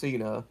John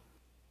Cena.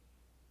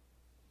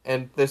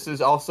 And this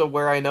is also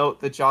where I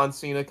note that John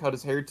Cena cut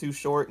his hair too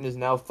short and is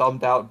now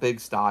thumbed out big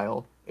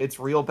style. It's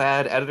real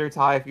bad. Editor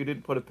Ty, if you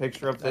didn't put a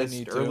picture of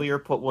this earlier,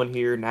 put one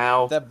here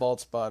now. That bald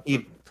spot,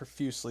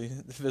 profusely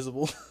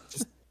visible.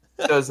 Just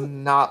does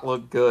not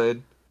look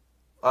good.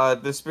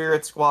 The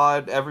Spirit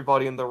Squad,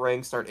 everybody in the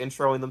ring start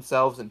introing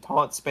themselves and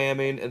taunt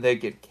spamming, and they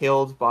get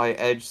killed by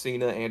Edge,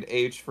 Cena, and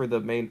H for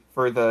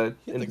the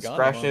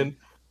indiscretion.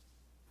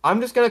 I'm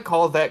just gonna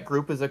call that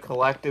group as a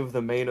collective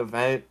the main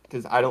event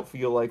because I don't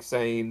feel like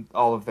saying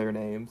all of their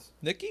names.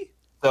 Nikki?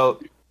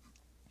 So,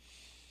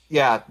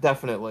 yeah,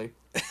 definitely.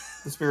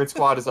 The Spirit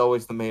Squad is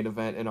always the main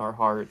event in our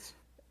hearts.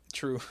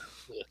 True.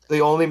 The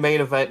only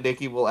main event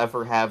Nikki will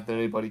ever have that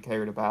anybody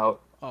cared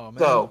about. Oh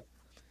man.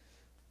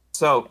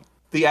 So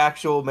the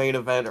actual main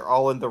event are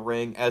all in the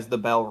ring as the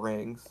bell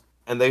rings,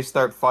 and they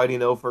start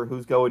fighting over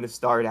who's going to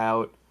start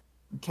out.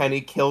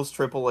 Kenny kills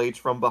Triple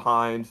H from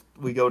behind.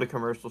 We go to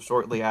commercial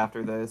shortly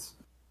after this.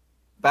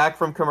 Back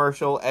from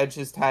commercial, Edge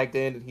is tagged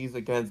in, and he's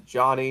against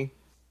Johnny.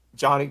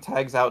 Johnny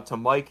tags out to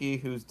Mikey,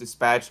 who's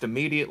dispatched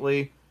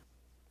immediately,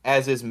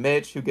 as is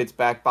Mitch, who gets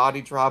back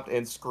body dropped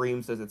and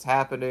screams as it's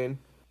happening.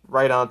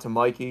 Right on to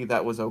Mikey,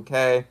 that was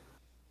okay.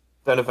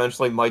 Then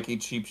eventually Mikey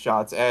cheap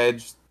shots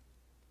Edge.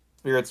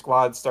 Spirit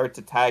Squad start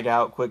to tag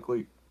out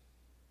quickly.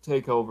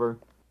 Take over.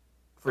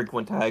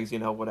 Frequent tags,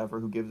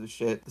 whatever, who gives a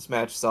shit. This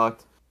match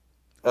sucked.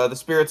 The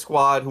Spirit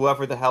Squad,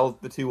 whoever the hell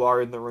the two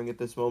are in the ring at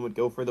this moment,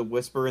 go for the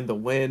Whisper in the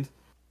Wind.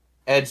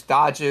 Edge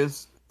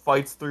dodges,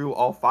 fights through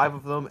all 5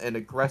 of them, and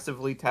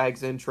aggressively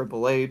tags in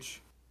Triple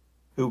H,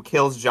 who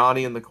kills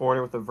Johnny in the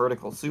corner with a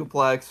vertical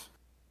suplex.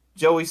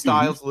 Joey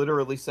Styles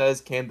literally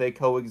says, can they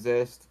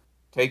coexist?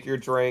 Take your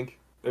drink.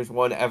 There's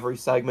one every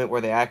segment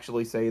where they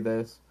actually say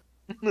this.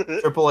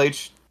 Triple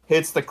H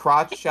hits the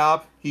crotch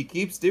chop. He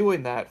keeps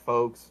doing that,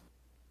 folks.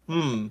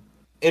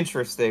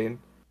 Interesting.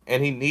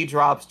 And he knee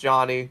drops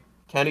Johnny.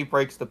 Kenny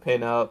breaks the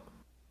pin up.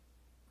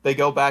 They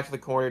go back to the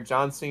corner.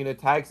 John Cena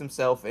tags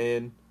himself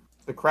in.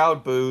 The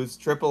crowd boos.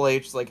 Triple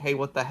H's like, hey,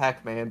 what the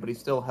heck, man? But he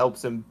still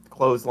helps him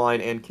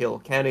clothesline and kill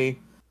Kenny.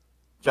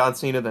 John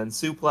Cena then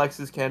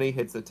suplexes Kenny,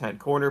 hits the 10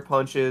 corner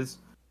punches.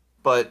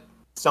 But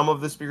some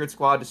of the Spirit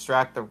Squad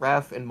distract the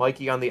ref, and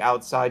Mikey on the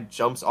outside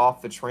jumps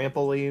off the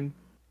trampoline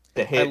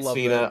to hit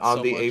Cena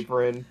on the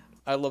apron.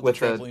 I love the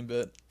trampoline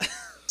bit.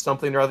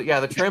 Something or other.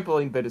 Yeah, the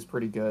trampoline bit is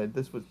pretty good.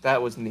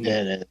 That was neat.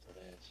 Yeah, it is.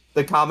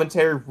 The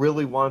commentary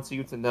really wants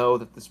you to know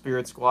that the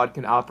Spirit Squad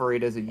can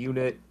operate as a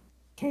unit.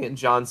 Can't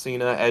John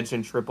Cena, Edge,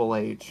 and Triple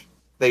H.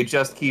 They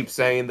just keep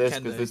saying this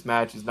because this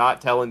match is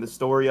not telling the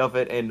story of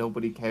it and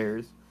nobody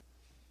cares.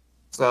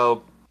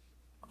 So,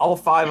 all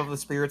 5 of the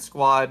Spirit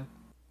Squad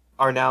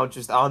are now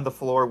just on the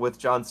floor with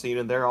John Cena,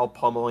 and they're all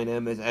pummeling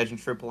him as Edge and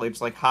Triple H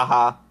like,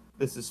 haha,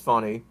 this is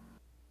funny.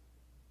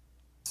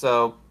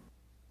 So,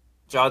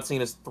 John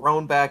Cena's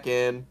thrown back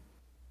in,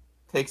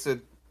 takes a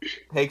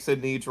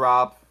knee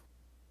drop.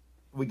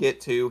 We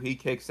get 2, he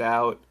kicks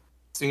out.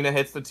 Cena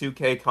hits the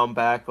 2K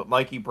comeback, but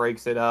Mikey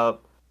breaks it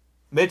up.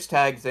 Mitch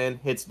tags in,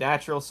 hits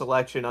natural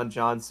selection on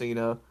John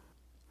Cena,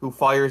 who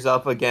fires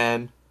up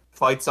again,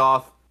 fights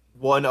off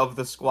one of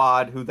the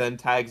squad, who then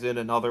tags in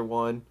another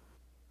one.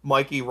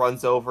 Mikey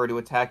runs over to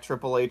attack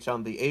Triple H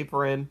on the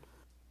apron,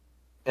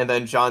 and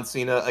then John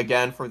Cena,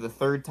 again for the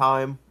 3rd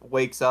time,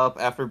 wakes up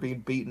after being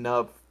beaten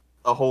up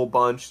a whole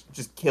bunch,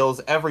 just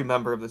kills every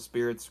member of the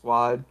Spirit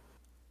Squad.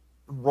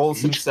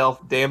 rolls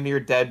himself damn near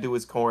dead to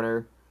his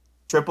corner.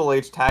 Triple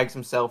H tags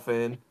himself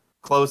in,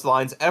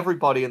 clotheslines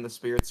everybody in the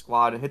Spirit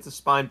Squad, and hits a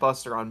spine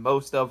buster on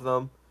most of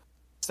them.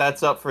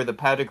 Sets up for the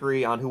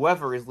pedigree on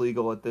whoever is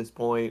legal at this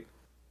point.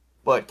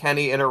 But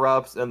Kenny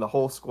interrupts, and the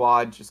whole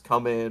squad just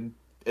come in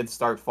and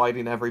start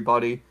fighting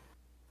everybody.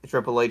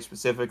 Triple H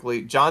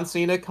specifically. John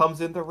Cena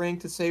comes in the ring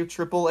to save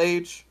Triple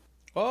H.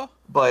 Oh.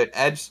 But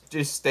Edge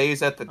just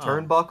stays at the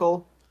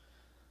turnbuckle.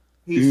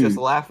 He's just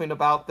laughing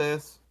about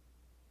this.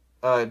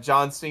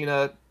 John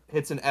Cena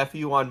hits an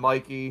FU on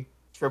Mikey.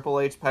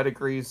 Triple H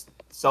pedigrees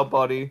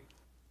somebody.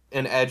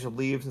 And Edge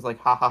leaves. He's like,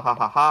 ha ha ha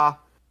ha ha.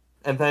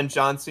 And then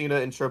John Cena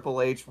and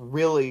Triple H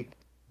really,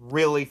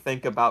 really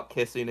think about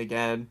kissing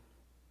again.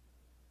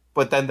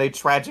 But then they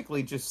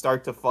tragically just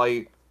start to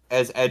fight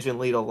as Edge and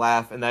Lita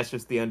laugh, and that's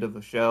just the end of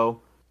the show.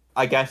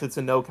 I guess it's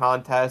a no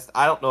contest.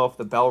 I don't know if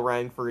the bell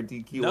rang for a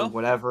DQ or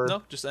whatever.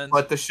 No, just ends.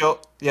 But the show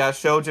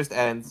just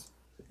ends.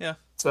 Yeah.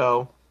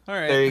 So, all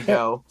right. There you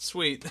go.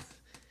 Sweet.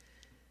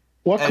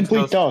 What Edge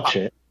complete goes, dog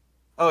shit.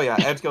 Oh, yeah.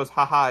 Edge goes,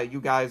 haha,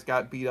 you guys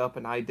got beat up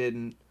and I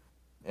didn't.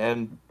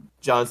 And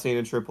John Cena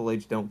and Triple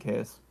H don't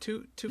kiss.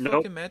 Two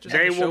fucking matches.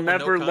 They will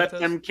never let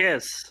them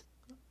kiss.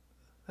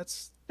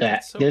 That's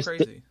so this,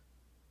 crazy.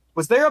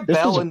 Was there a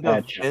bell in the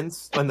match.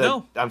 Vince?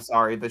 No. I'm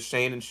sorry, the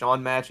Shane and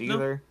Shawn match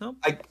either? No.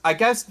 I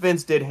guess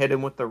Vince did hit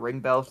him with the ring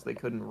bell so they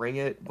couldn't ring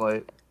it,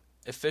 but...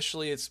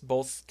 Officially, it's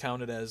both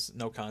counted as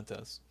no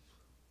contest.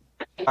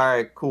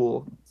 Alright,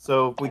 cool.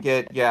 So we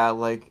get,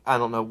 I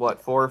don't know,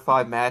 4 or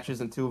 5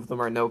 matches and 2 of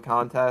them are no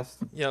contest?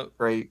 Yep.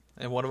 Great.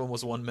 And one of them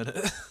was 1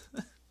 minute.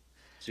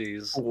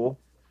 Jeez. Cool.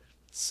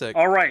 Sick.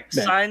 All right,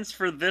 signs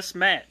for this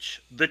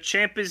match. The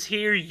champ is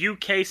here,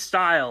 UK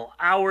style.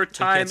 Our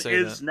time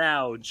is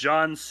now.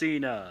 John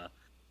Cena.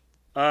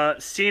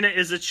 Cena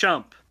is a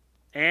chump.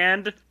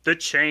 And the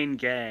Chain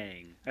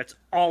Gang. That's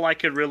all I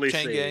could really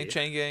say.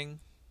 Chain Gang.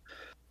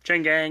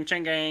 Chain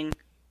Gang.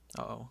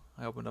 Uh-oh.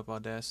 I opened up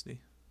Audacity.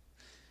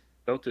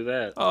 Don't do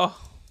that.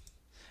 Oh.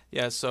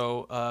 Yeah,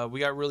 so we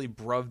got really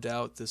bruved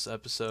out this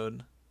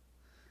episode.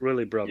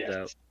 Really bruved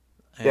out.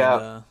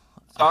 And,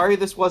 sorry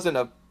this wasn't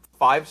a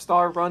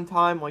 5-star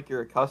runtime like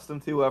you're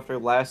accustomed to after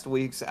last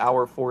week's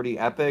hour 40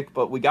 epic,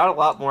 but we got a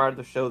lot more out of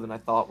the show than I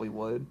thought we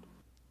would.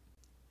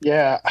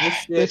 Yeah,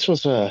 this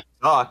was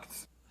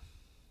sucked.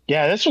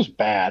 Yeah, this was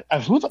bad.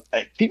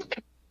 People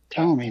kept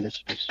telling me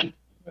this was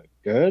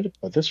good,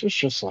 but this was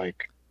just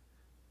like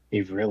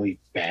a really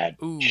bad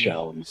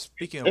show.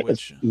 Speaking of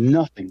which,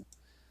 nothing. We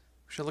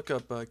should look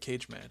up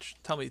Cage Match.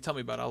 Tell me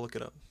about it. I'll look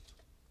it up.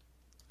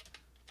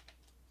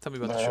 Tell me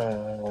about the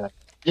show.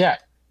 Yeah,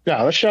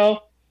 the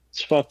show.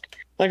 It's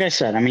like I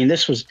said, I mean,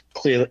 this was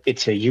clearly,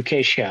 it's a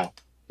UK show.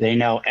 They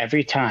know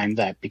every time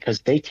that because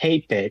they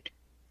tape it,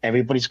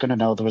 everybody's going to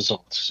know the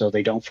results. So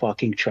they don't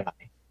fucking try.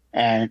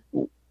 And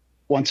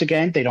once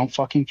again, they don't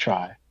fucking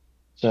try.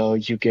 So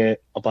you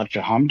get a bunch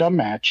of humdum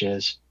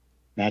matches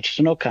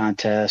for no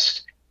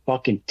contest,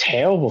 fucking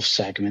terrible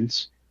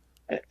segments.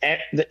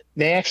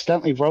 They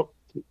accidentally wrote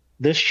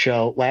this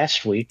show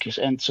last week,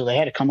 and so they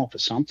had to come up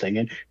with something.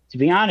 And to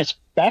be honest,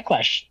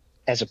 Backlash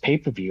as a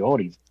pay-per-view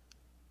audience,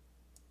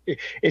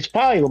 it's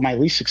probably my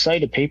least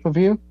excited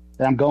pay-per-view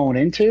that I'm going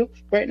into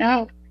right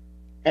now.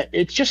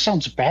 It just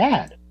sounds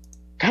bad.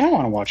 I don't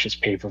want to watch this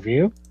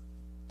pay-per-view.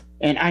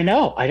 And I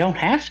know I don't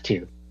have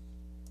to,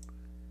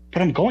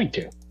 but I'm going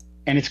to.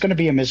 And it's going to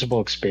be a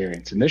miserable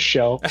experience. And this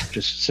show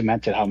just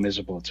cemented how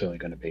miserable it's really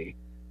going to be.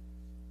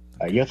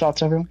 Your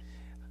thoughts, everyone?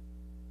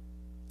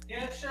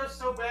 Yeah, the show's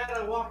so bad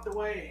I walked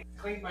away and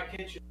cleaned my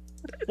kitchen.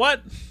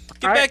 What?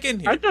 Get back in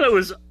here. I thought it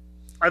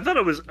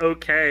was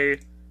okay,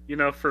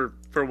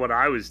 for what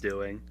I was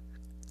doing.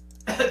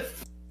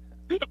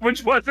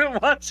 Which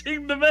wasn't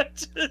watching the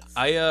matches.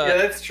 Yeah,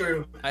 that's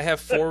true. I have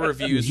 4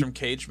 reviews from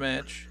Cage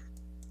Match,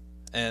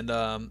 and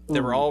they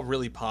were all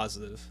really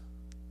positive.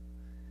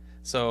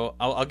 So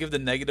I'll give the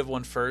negative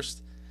one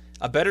first.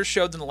 A better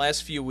show than the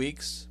last few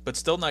weeks, but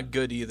still not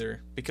good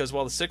either, because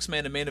while the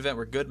 6-man and main event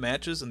were good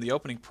matches and the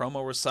opening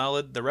promo were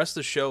solid, the rest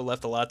of the show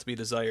left a lot to be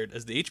desired,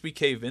 as the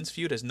HBK-Vince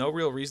feud has no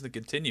real reason to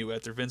continue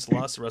after Vince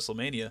lost to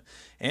WrestleMania,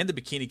 and the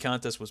bikini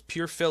contest was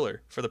pure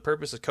filler for the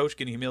purpose of Coach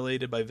getting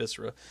humiliated by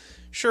Viscera.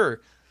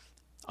 Sure,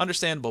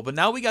 understandable, but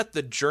now we got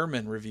the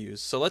German reviews,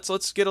 so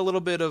let's get a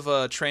little bit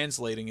of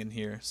translating in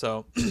here.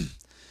 So...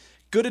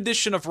 Good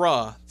edition of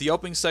Raw. The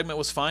opening segment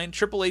was fine.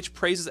 Triple H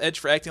praises Edge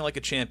for acting like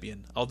a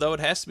champion, although it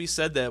has to be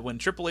said that when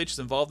Triple H is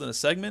involved in a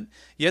segment,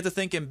 you have to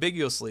think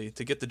ambiguously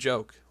to get the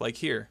joke, like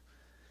here.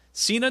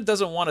 Cena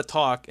doesn't want to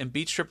talk and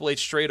beats Triple H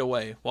straight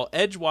away, while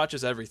Edge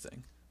watches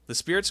everything. The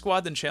Spirit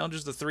Squad then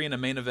challenges the 3 in a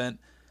main event.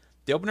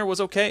 The opener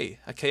was okay,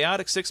 a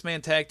chaotic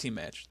 6-man tag team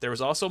match. There was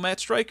also Matt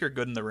Striker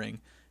good in the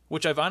ring,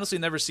 which I've honestly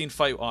never seen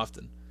fight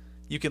often.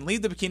 You can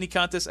leave the bikini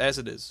contest as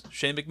it is.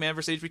 Shane McMahon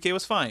vs. HBK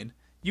was fine.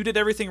 You did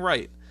everything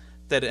right.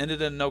 That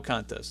ended in no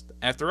contest.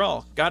 After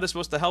all, God is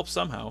supposed to help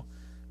somehow.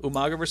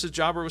 Umaga vs.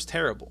 Jobber was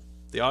terrible.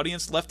 The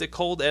audience left it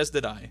cold, as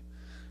did I.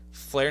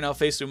 Flair now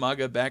faced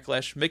Umaga at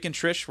Backlash. Mick and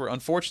Trish were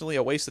unfortunately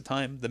a waste of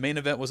time. The main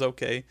event was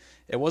okay.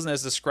 It wasn't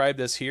as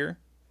described as here.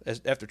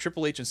 After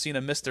Triple H and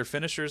Cena missed their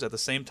finishers at the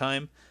same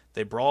time,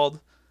 they brawled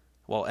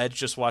while Edge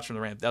just watched from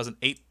the ramp. That was an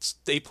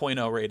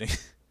 8.0 rating.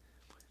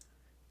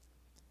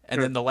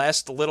 And then the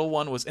last little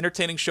one was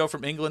entertaining show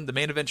from England. The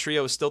main event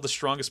trio is still the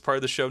strongest part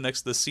of the show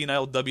next to the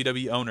senile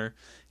WWE owner.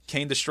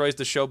 Kane destroys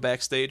the show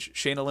backstage.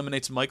 Shane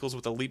eliminates Michaels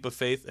with a leap of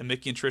faith. And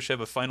Mickey and Trish have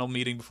a final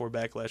meeting before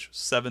Backlash.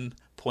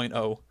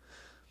 7.0.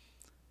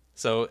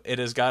 So it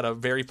has got a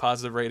very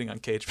positive rating on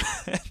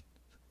CageMatch.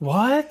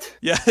 What?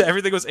 Yeah,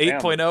 everything was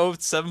 8.0,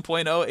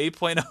 7.0,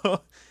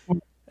 8.0.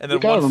 And then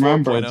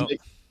 4.0.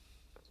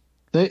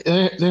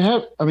 They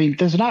have. I mean,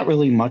 there's not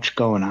really much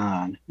going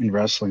on in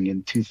wrestling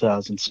in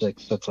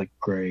 2006. That's like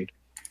great,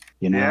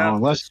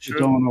 unless you're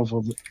going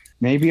over.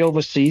 Maybe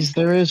overseas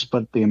there is,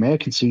 but the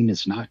American scene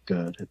is not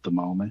good at the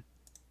moment.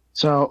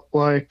 So,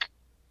 like,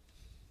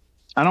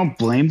 I don't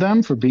blame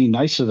them for being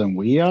nicer than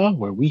we are,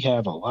 where we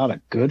have a lot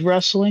of good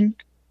wrestling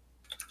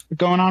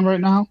going on right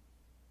now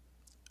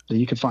that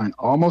you can find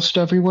almost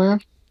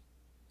everywhere.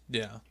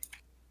 Yeah.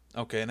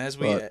 Okay, and as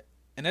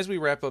we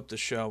wrap up the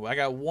show, I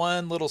got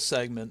one little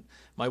segment.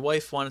 My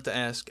wife wanted to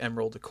ask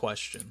Emerald a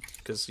question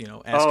because,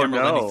 ask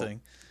Emerald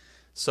anything.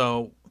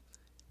 So,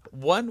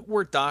 what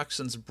were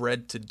dachshunds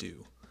bred to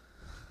do?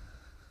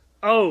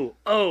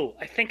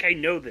 I think I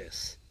know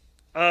this.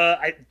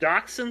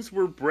 Dachshunds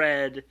were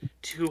bred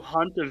to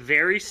hunt a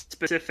very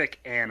specific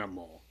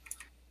animal.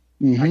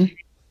 Mm-hmm.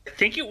 I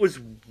think it was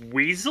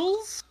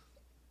weasels?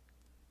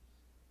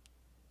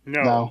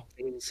 No,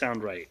 it didn't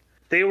sound right.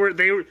 They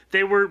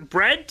were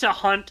bred to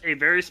hunt a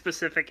very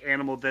specific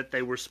animal that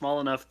they were small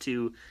enough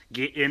to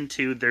get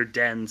into their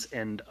dens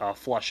and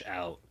flush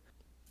out.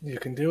 You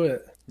can do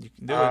it. You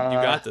can do it.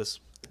 You got this.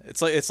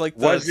 It's like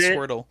the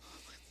Squirtle.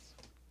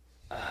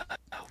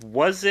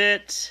 Was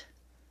it?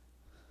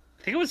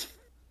 I think it was.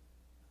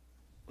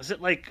 Was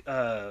it like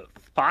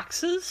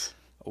foxes?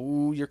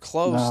 Oh, you're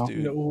close,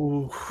 dude.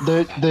 No.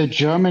 The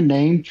German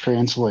name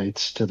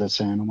translates to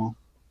this animal.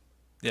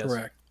 Yes.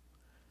 Correct.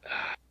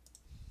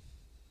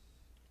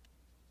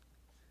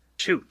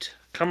 Shoot.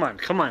 Come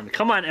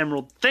on,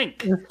 Emerald.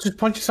 Think. Just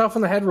punch yourself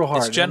in the head real hard.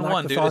 It's Gen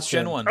 1, dude. It's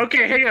Gen 1.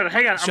 Okay, hang on. I'm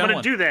Gen going to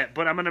 1. do that,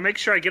 but I'm going to make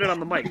sure I get it on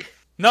the mic.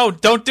 No,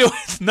 don't do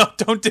it. No,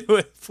 don't do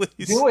it,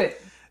 please. Do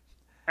it.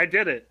 I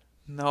did it.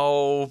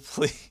 No,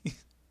 please.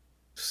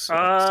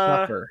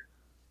 Sucker.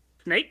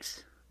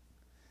 Snakes?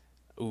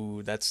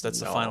 Ooh, that's the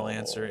final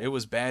answer. It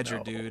was Badger,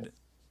 dude.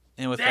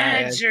 And with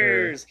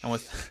Badgers! That, and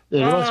with It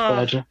was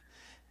Badger.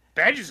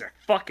 Badgers are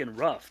fucking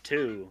rough,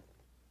 too.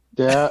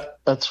 Yeah,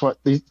 that's what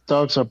these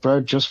dogs are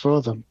bred just for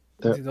them.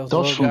 Those Those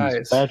little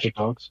guys. Badger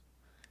dogs.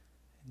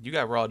 you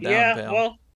got raw down, Yeah, pal. well,